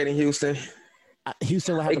Golden State and Houston.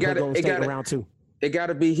 Houston will have to play Golden State in round 2. It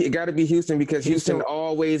gotta be Houston because Houston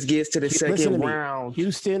always gets to the second round.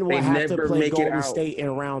 Houston will have to play Golden State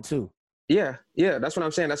in round 2. Yeah, that's what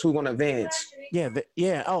I'm saying. That's who's going to advance.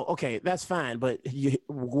 Yeah. Oh, okay, that's fine. But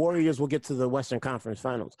Warriors will get to the Western Conference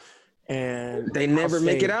Finals, and they never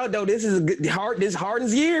make it out though. This is this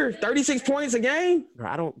Harden's year. 36 points a game. Bro,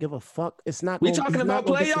 I don't give a fuck. It's not. We talking about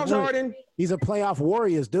playoffs, Harden. He's a playoff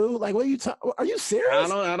Warriors, dude. Like, what are you talking? Are you serious?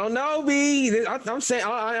 I don't know, B. I'm saying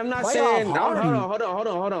I'm not saying. Hold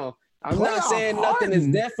on. I'm not saying nothing is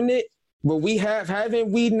definite, but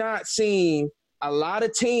haven't we not seen a lot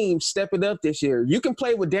of teams stepping up this year? You can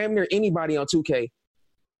play with damn near anybody on 2K.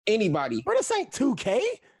 Anybody. Bro, this ain't 2K.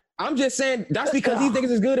 I'm just saying that's because these niggas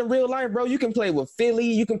is good in real life, bro. You can play with Philly.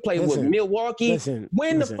 You can play with Milwaukee.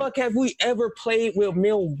 When the fuck have we ever played with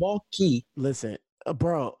Milwaukee? Listen,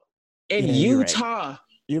 bro. In Utah. Right.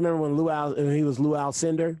 You remember when he was Lou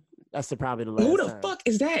Alcindor? That's probably the last Who the time. fuck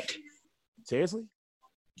is that? Seriously?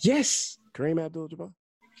 Yes. Kareem Abdul-Jabbar?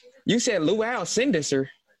 You said Lou Alcindor, sir.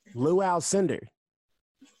 Lou Alcindor.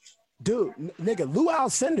 Dude, nigga, Lou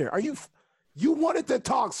Alcindor. You wanted to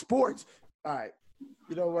talk sports. All right.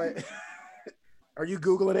 You know what? Are you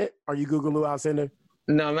Googling it? Are you Googling Lou Alcindor?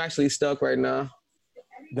 No, I'm actually stuck right now.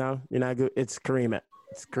 No, you're not good. It's Kareem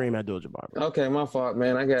Abdul-Jabbar. Bro. Okay, my fault,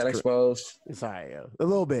 man. I got exposed. It's all right, yo. A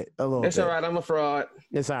little bit. It's all right. I'm a fraud.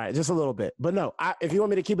 It's all right. Just a little bit. But no, if you want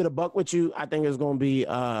me to keep it a buck with you, I think it's going to be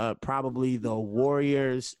probably the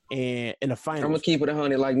Warriors in the finals. I'm going to keep it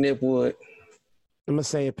 100 like Nip would. I'm going to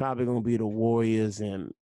say it's probably going to be the Warriors.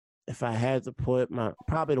 And if I had to put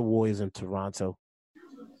probably the Warriors in Toronto.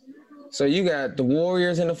 So you got the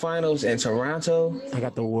Warriors in the finals and Toronto? I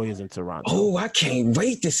got the Warriors in Toronto. Oh, I can't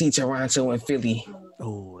wait to see Toronto and Philly.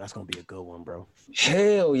 Oh, that's going to be a good one, bro.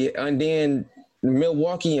 Hell yeah. And then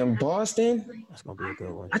Milwaukee and Boston. That's going to be a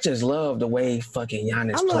good one. I just love the way fucking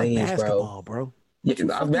Giannis plays, bro.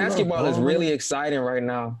 Yeah, basketball is really exciting right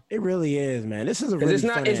now. It really is, man. This is a really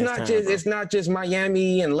it's not just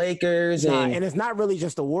Miami and Lakers and it's not really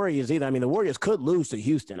just the Warriors either. I mean, the Warriors could lose to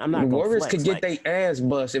Houston. I'm not. The Warriors could get their ass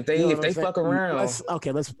bust if they fuck around.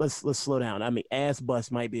 Let's slow down. I mean, ass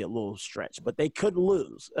bust might be a little stretch, but they could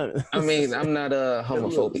lose. I mean, I'm not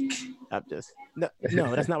homophobic. I'm just no.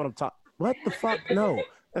 That's not what I'm talking. What the fuck? No.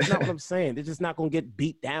 That's not what I'm saying. They're just not gonna get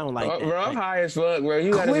beat down like that. Bro, I'm high as fuck, bro.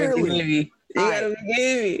 You gotta forgive me.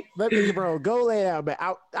 Let me, bro, go lay down, man.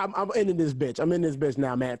 I'm ending this bitch. I'm in this bitch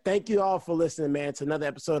now, man. Thank you all for listening, man, to another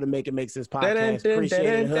episode of Make It Make Sense podcast.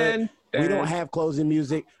 Appreciate it. We don't have closing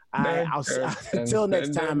music. Until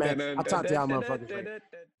next time, man. I'll talk to y'all motherfuckers later.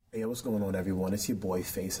 Hey, what's going on, everyone? It's your boy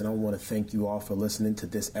Face, and I want to thank you all for listening to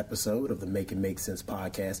this episode of the Make It Make Sense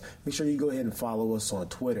podcast. Make sure you go ahead and follow us on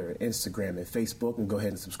Twitter, Instagram, and Facebook, and go ahead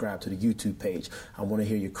and subscribe to the YouTube page. I want to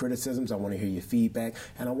hear your criticisms, I want to hear your feedback,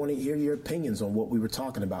 and I want to hear your opinions on what we were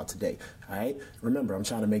talking about today. All right? Remember, I'm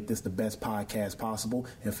trying to make this the best podcast possible,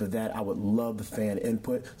 and for that, I would love the fan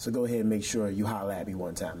input, so go ahead and make sure you holler at me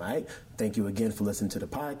one time, all right? Thank you again for listening to the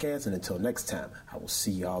podcast, and until next time, I will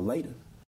see y'all later.